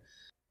boring.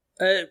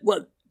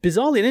 Well,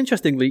 bizarrely and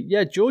interestingly,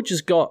 George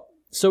has got...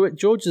 So at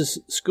George's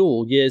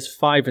school, years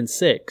 5 and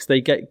 6, they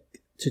get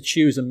to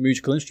choose a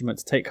musical instrument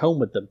to take home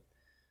with them.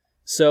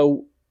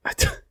 So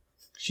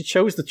she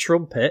chose the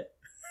trumpet.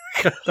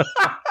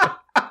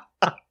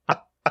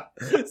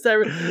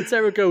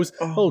 Sarah goes,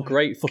 "Oh,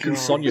 great, fucking God.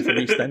 Sonia from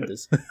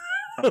EastEnders."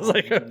 I was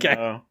like, okay.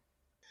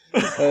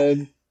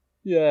 No.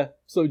 Yeah.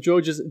 So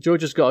George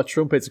has got a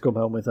trumpet to come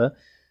home with her.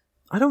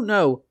 I don't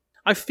know.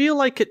 I feel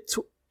like it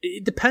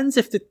depends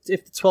if the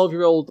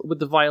 12-year-old with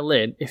the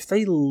violin, if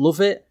they love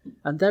it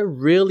and they're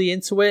really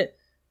into it,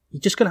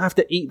 you're just gonna have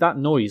to eat that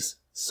noise.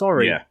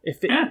 Sorry. Yeah.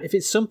 If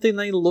it's something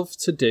they love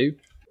to do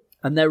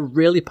and they're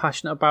really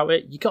passionate about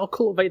it, you got to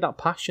cultivate that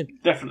passion.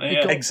 Definitely.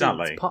 Yeah.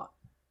 Exactly.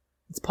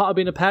 It's part of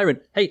being a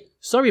parent. Hey,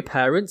 sorry,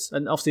 parents,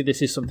 and obviously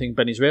this is something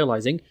Benny's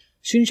realising,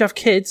 as soon as you have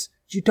kids,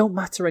 you don't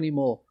matter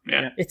anymore.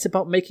 Yeah. It's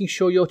about making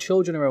sure your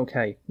children are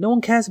okay. No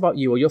one cares about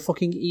you or your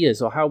fucking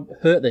ears or how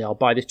hurt they are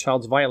by this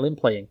child's violin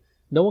playing.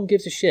 No one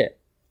gives a shit.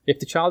 If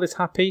the child is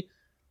happy,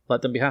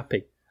 let them be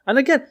happy. And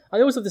again, I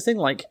always have this thing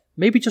like,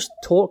 maybe just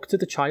talk to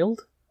the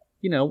child.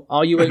 You know,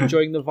 are you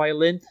enjoying the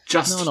violin?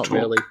 No, not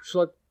really.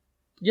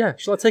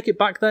 Shall I take it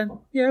back then?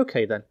 Yeah,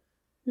 okay then.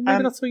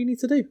 Maybe that's what you need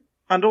to do.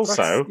 And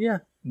also,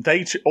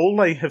 all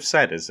they have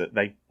said is that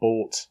they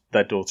bought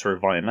their daughter a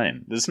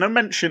violin. There's no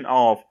mention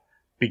of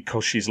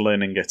because she's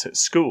learning it at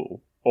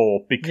school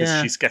or because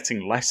she's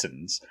getting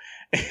lessons.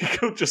 It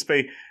could just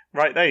be,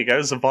 right, there you go,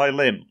 there's a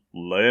violin.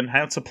 Learn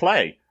how to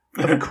play.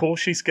 Of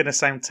course she's going to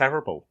sound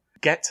terrible.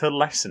 Get her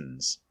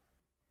lessons.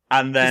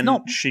 And then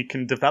she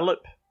can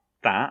develop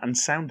that and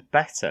sound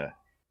better.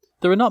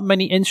 There are not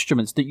many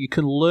instruments that you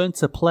can learn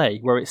to play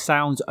where it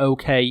sounds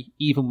okay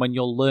even when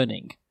you're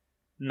learning.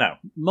 No.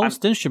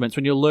 Most instruments,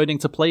 when you're learning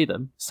to play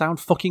them, sound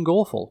fucking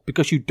awful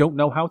because you don't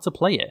know how to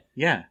play it.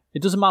 Yeah.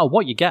 It doesn't matter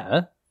what you get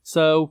her,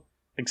 so...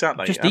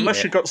 Exactly.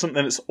 Unless you've got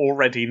something that's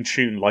already in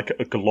tune, like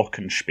a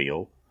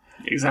glockenspiel.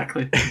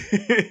 Exactly.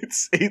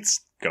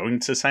 it's going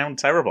to sound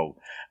terrible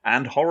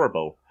and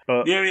horrible.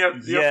 But the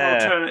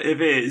other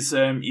alternative is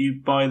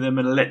you buy them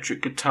an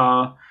electric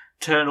guitar,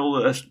 turn all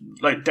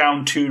the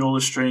down tune all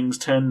the strings,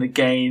 turn the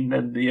gain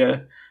and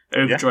the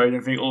overdrive and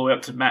everything all the way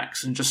up to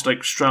max, and just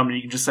like strum. And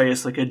you can just say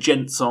it's like a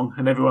gent song,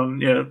 and everyone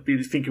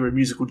think you're a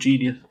musical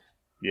genius.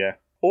 Yeah,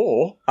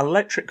 or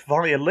electric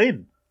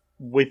violin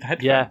with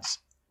headphones.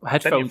 Yeah,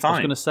 headphones. I was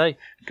going to say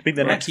it could be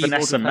the next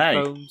Vanessa May.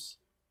 Headphones.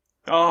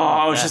 Oh,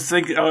 I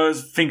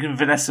was thinking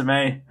Vanessa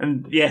May,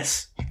 and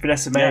yes,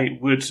 Vanessa May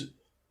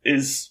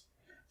is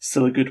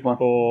still a good one.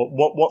 Or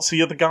what's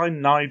the other guy?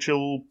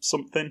 Nigel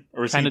something?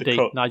 Or is Kennedy. he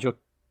the cook?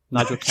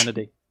 Nigel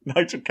Kennedy.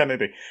 Nigel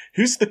Kennedy.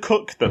 Who's the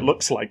cook that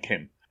looks like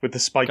him with the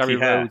spiky hair?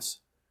 Gary Rhodes.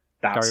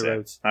 That's Gary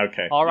Rhodes.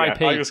 Okay.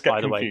 R.I.P. I just get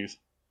by confused.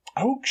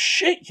 The way. Oh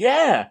shit!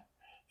 Yeah.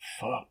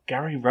 Fuck,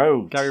 Gary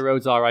Rhodes. Gary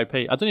Rhodes,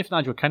 R.I.P. I don't know if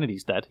Nigel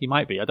Kennedy's dead. He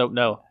might be. I don't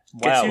know.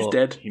 Guess who's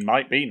dead? He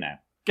might be now.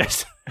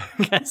 Guess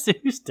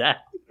who's dead?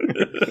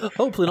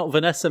 Hopefully not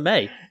Vanessa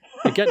May.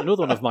 Again,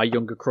 another one of my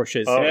younger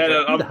crushes. Oh,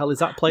 who the hell is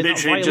that playing that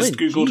violin? Literally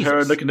just googled her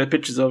and looking at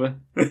pictures of her.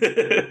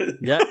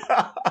 Yeah.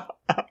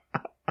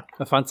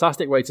 A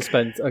fantastic way to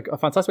spend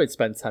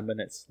 10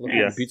 minutes looking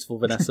at beautiful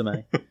Vanessa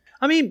May.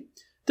 I mean,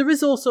 there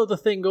is also the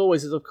thing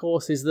always is, of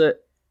course, is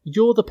that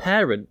you're the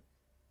parent.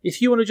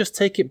 If you want to just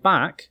take it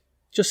back,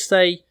 just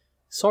say,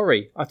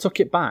 sorry, I took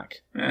it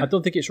back. Yeah. I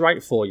don't think it's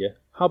right for you.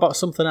 How about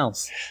something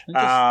else?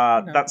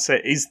 That's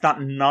it. Is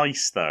that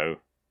nice, though?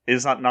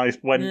 Is that nice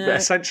when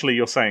essentially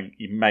you're saying,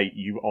 mate,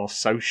 you are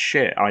so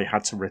shit, I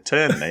had to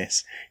return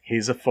this.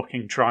 Here's a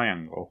fucking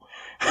triangle.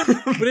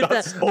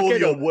 That's all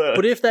you're worth.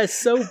 But if they're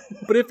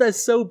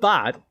so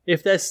bad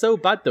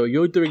though,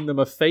 you're doing them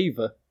a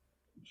favour.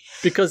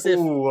 Because if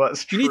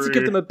that's you need to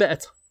give them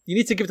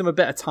a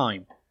better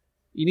time.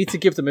 You need to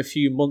give them a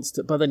few months,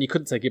 but then you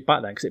couldn't take it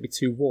back then because it'd be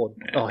too worn.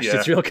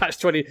 It's real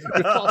catch-20. We've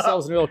put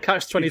ourselves in real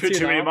catch-22. You put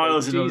too many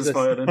miles into this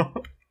fire then.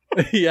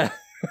 Yeah.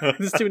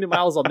 There's too many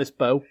miles on this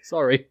bow.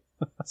 Sorry.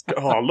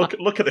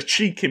 Look at the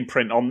cheek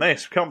imprint on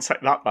this. We can't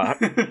take that back.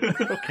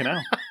 Fucking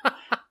hell.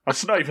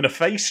 That's not even a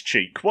face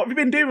cheek. What have you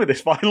been doing with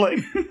this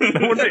violin?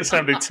 No wonder it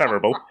sounded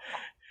terrible.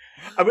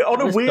 I mean,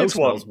 on a weird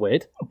one.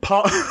 Weird.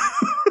 Part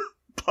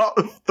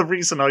of the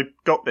reason I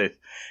got this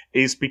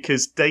is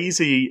because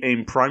Daisy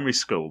in primary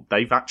school,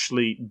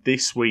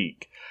 this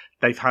week,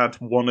 they've had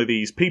one of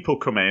these people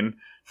come in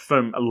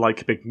from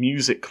like a big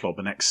music club,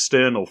 an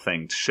external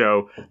thing to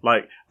show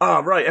like,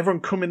 right,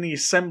 everyone come in the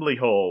assembly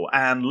hall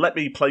and let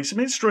me play some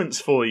instruments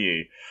for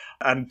you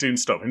and doing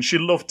stuff. And she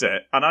loved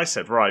it. And I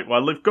said, right,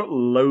 well, they've got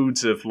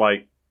loads of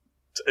like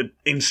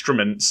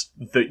instruments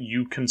that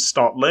you can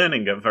start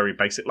learning at a very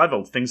basic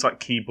level. Things like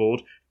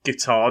keyboard,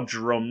 guitar,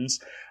 drums.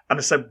 And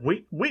I said,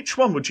 which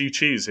one would you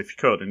choose if you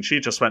could? And she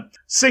just went,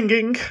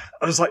 singing.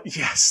 I was like,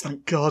 yes,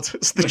 thank God.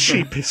 It's the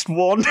cheapest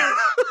one.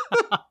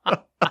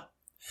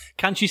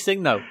 Can she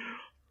sing, though?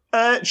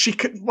 She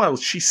could. Well,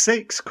 she's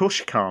 6. Of course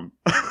she can't.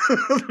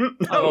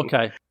 Oh,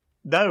 okay.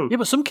 No. Yeah,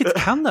 but some kids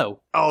can,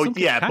 though. Oh, Some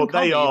kids yeah, can, but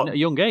they can't are... at a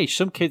young age.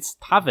 Some kids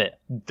have it.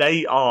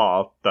 They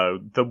are, though,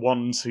 the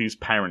ones whose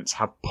parents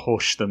have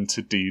pushed them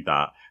to do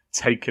that,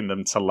 taken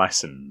them to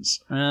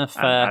lessons, Fair.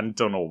 and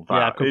done all that.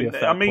 Yeah, it could be a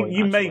fair I mean, point,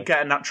 you may actually.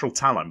 get a natural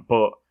talent,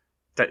 but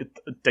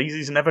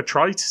Daisy's never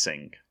tried to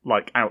sing,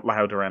 like, out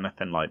loud or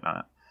anything like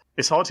that.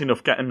 It's hard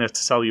enough getting her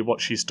to tell you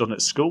what she's done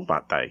at school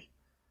that day.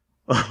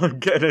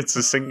 Getting her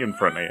to sing in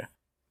front of you.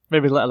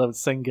 Maybe let alone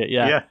sing it,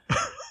 yeah. Yeah.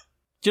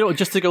 Do you know what,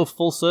 just to go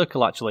full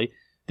circle, actually,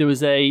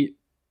 tonight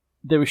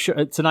at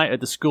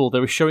the school, they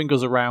were showing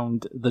us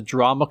around the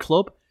drama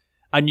club,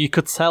 and you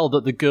could tell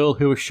that the girl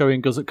who was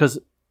showing us, because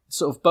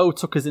sort of Bo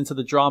took us into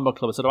the drama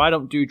club and said, I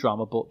don't do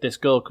drama, but this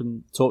girl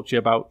can talk to you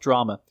about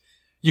drama.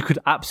 You could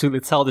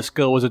absolutely tell this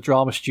girl was a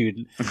drama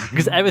student,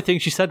 because everything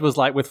she said was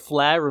like with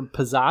flair and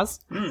pizzazz.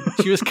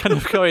 She was kind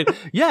of going,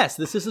 yes,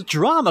 this is a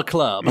drama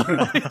club.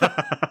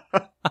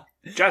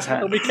 Jazz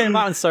hand. And we came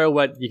out and Sarah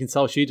went, you can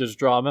tell she does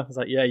drama. I was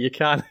like, yeah, you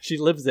can. She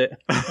lives it.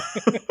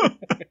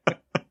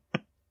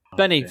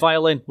 Benny,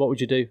 violin, what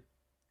would you do?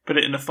 Put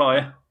it in the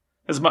fire.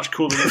 There's much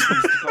cooler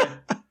instruments to play.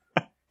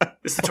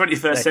 It's the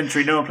 21st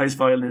century. No one plays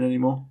violin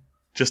anymore.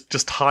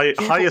 Just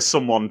hire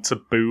someone to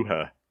boo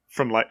her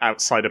from, like,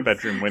 outside a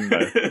bedroom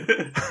window.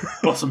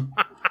 Blossom.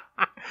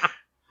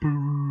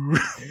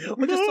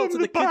 Or just talk to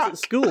the kids at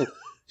school.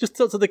 Just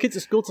talk to the kids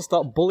at school to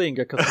start bullying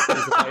her because she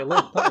plays the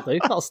violin. That'll do.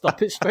 That'll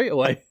stop it straight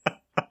away.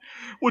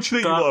 What do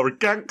you think you are, a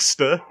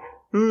gangster?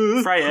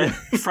 Freya,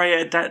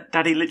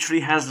 Daddy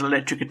literally has an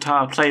electric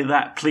guitar. Play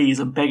that, please.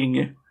 I'm begging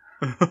you.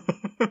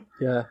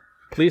 Yeah.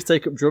 Please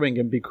take up drumming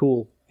and be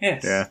cool.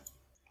 Yes. Yeah.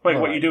 Wait,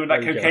 what are you doing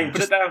with that there you cocaine? go.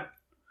 Put it down.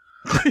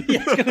 Yeah,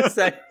 I was going to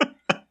say.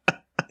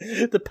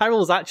 The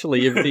perils,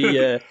 actually, of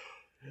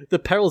the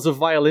perils of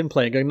violin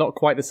playing are not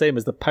quite the same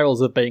as the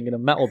perils of being in a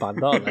metal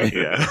band, are they?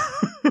 Yeah.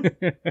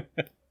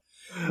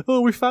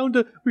 Oh, we found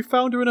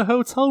her in a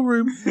hotel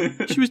room.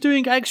 She was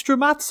doing extra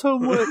maths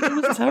homework. It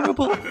was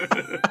terrible.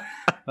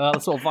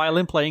 That's what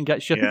violin playing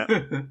gets you. Yeah.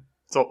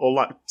 So all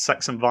that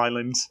sex and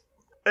violins.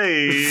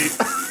 Hey.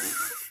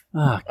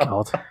 Oh,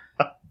 God.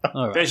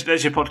 All right.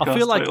 There's your podcast I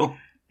feel like- title.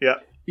 Yeah.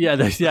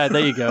 There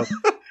you go.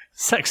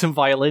 Sex and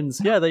violins.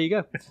 Yeah, there you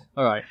go.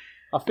 All right.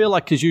 I feel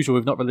like, as usual,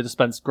 we've not really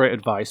dispensed great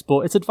advice, but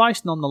it's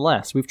advice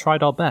nonetheless. We've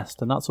tried our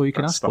best, and that's all you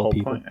can That's ask the for, whole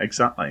people. point.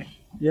 Exactly.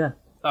 Yeah.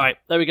 All right,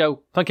 there we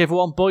go. Thank you,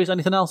 everyone. Boys,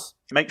 anything else?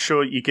 Make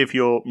sure you give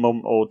your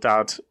mum or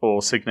dad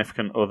or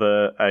significant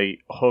other a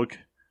hug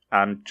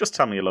and just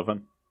tell me you love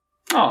them.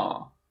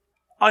 Aw.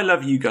 I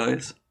love you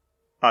guys.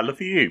 I love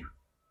you.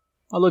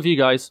 I love you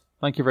guys.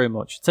 Thank you very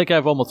much. Take care,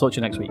 everyone. We'll talk to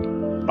you next week.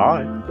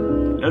 Bye.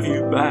 Love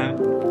you. Bye.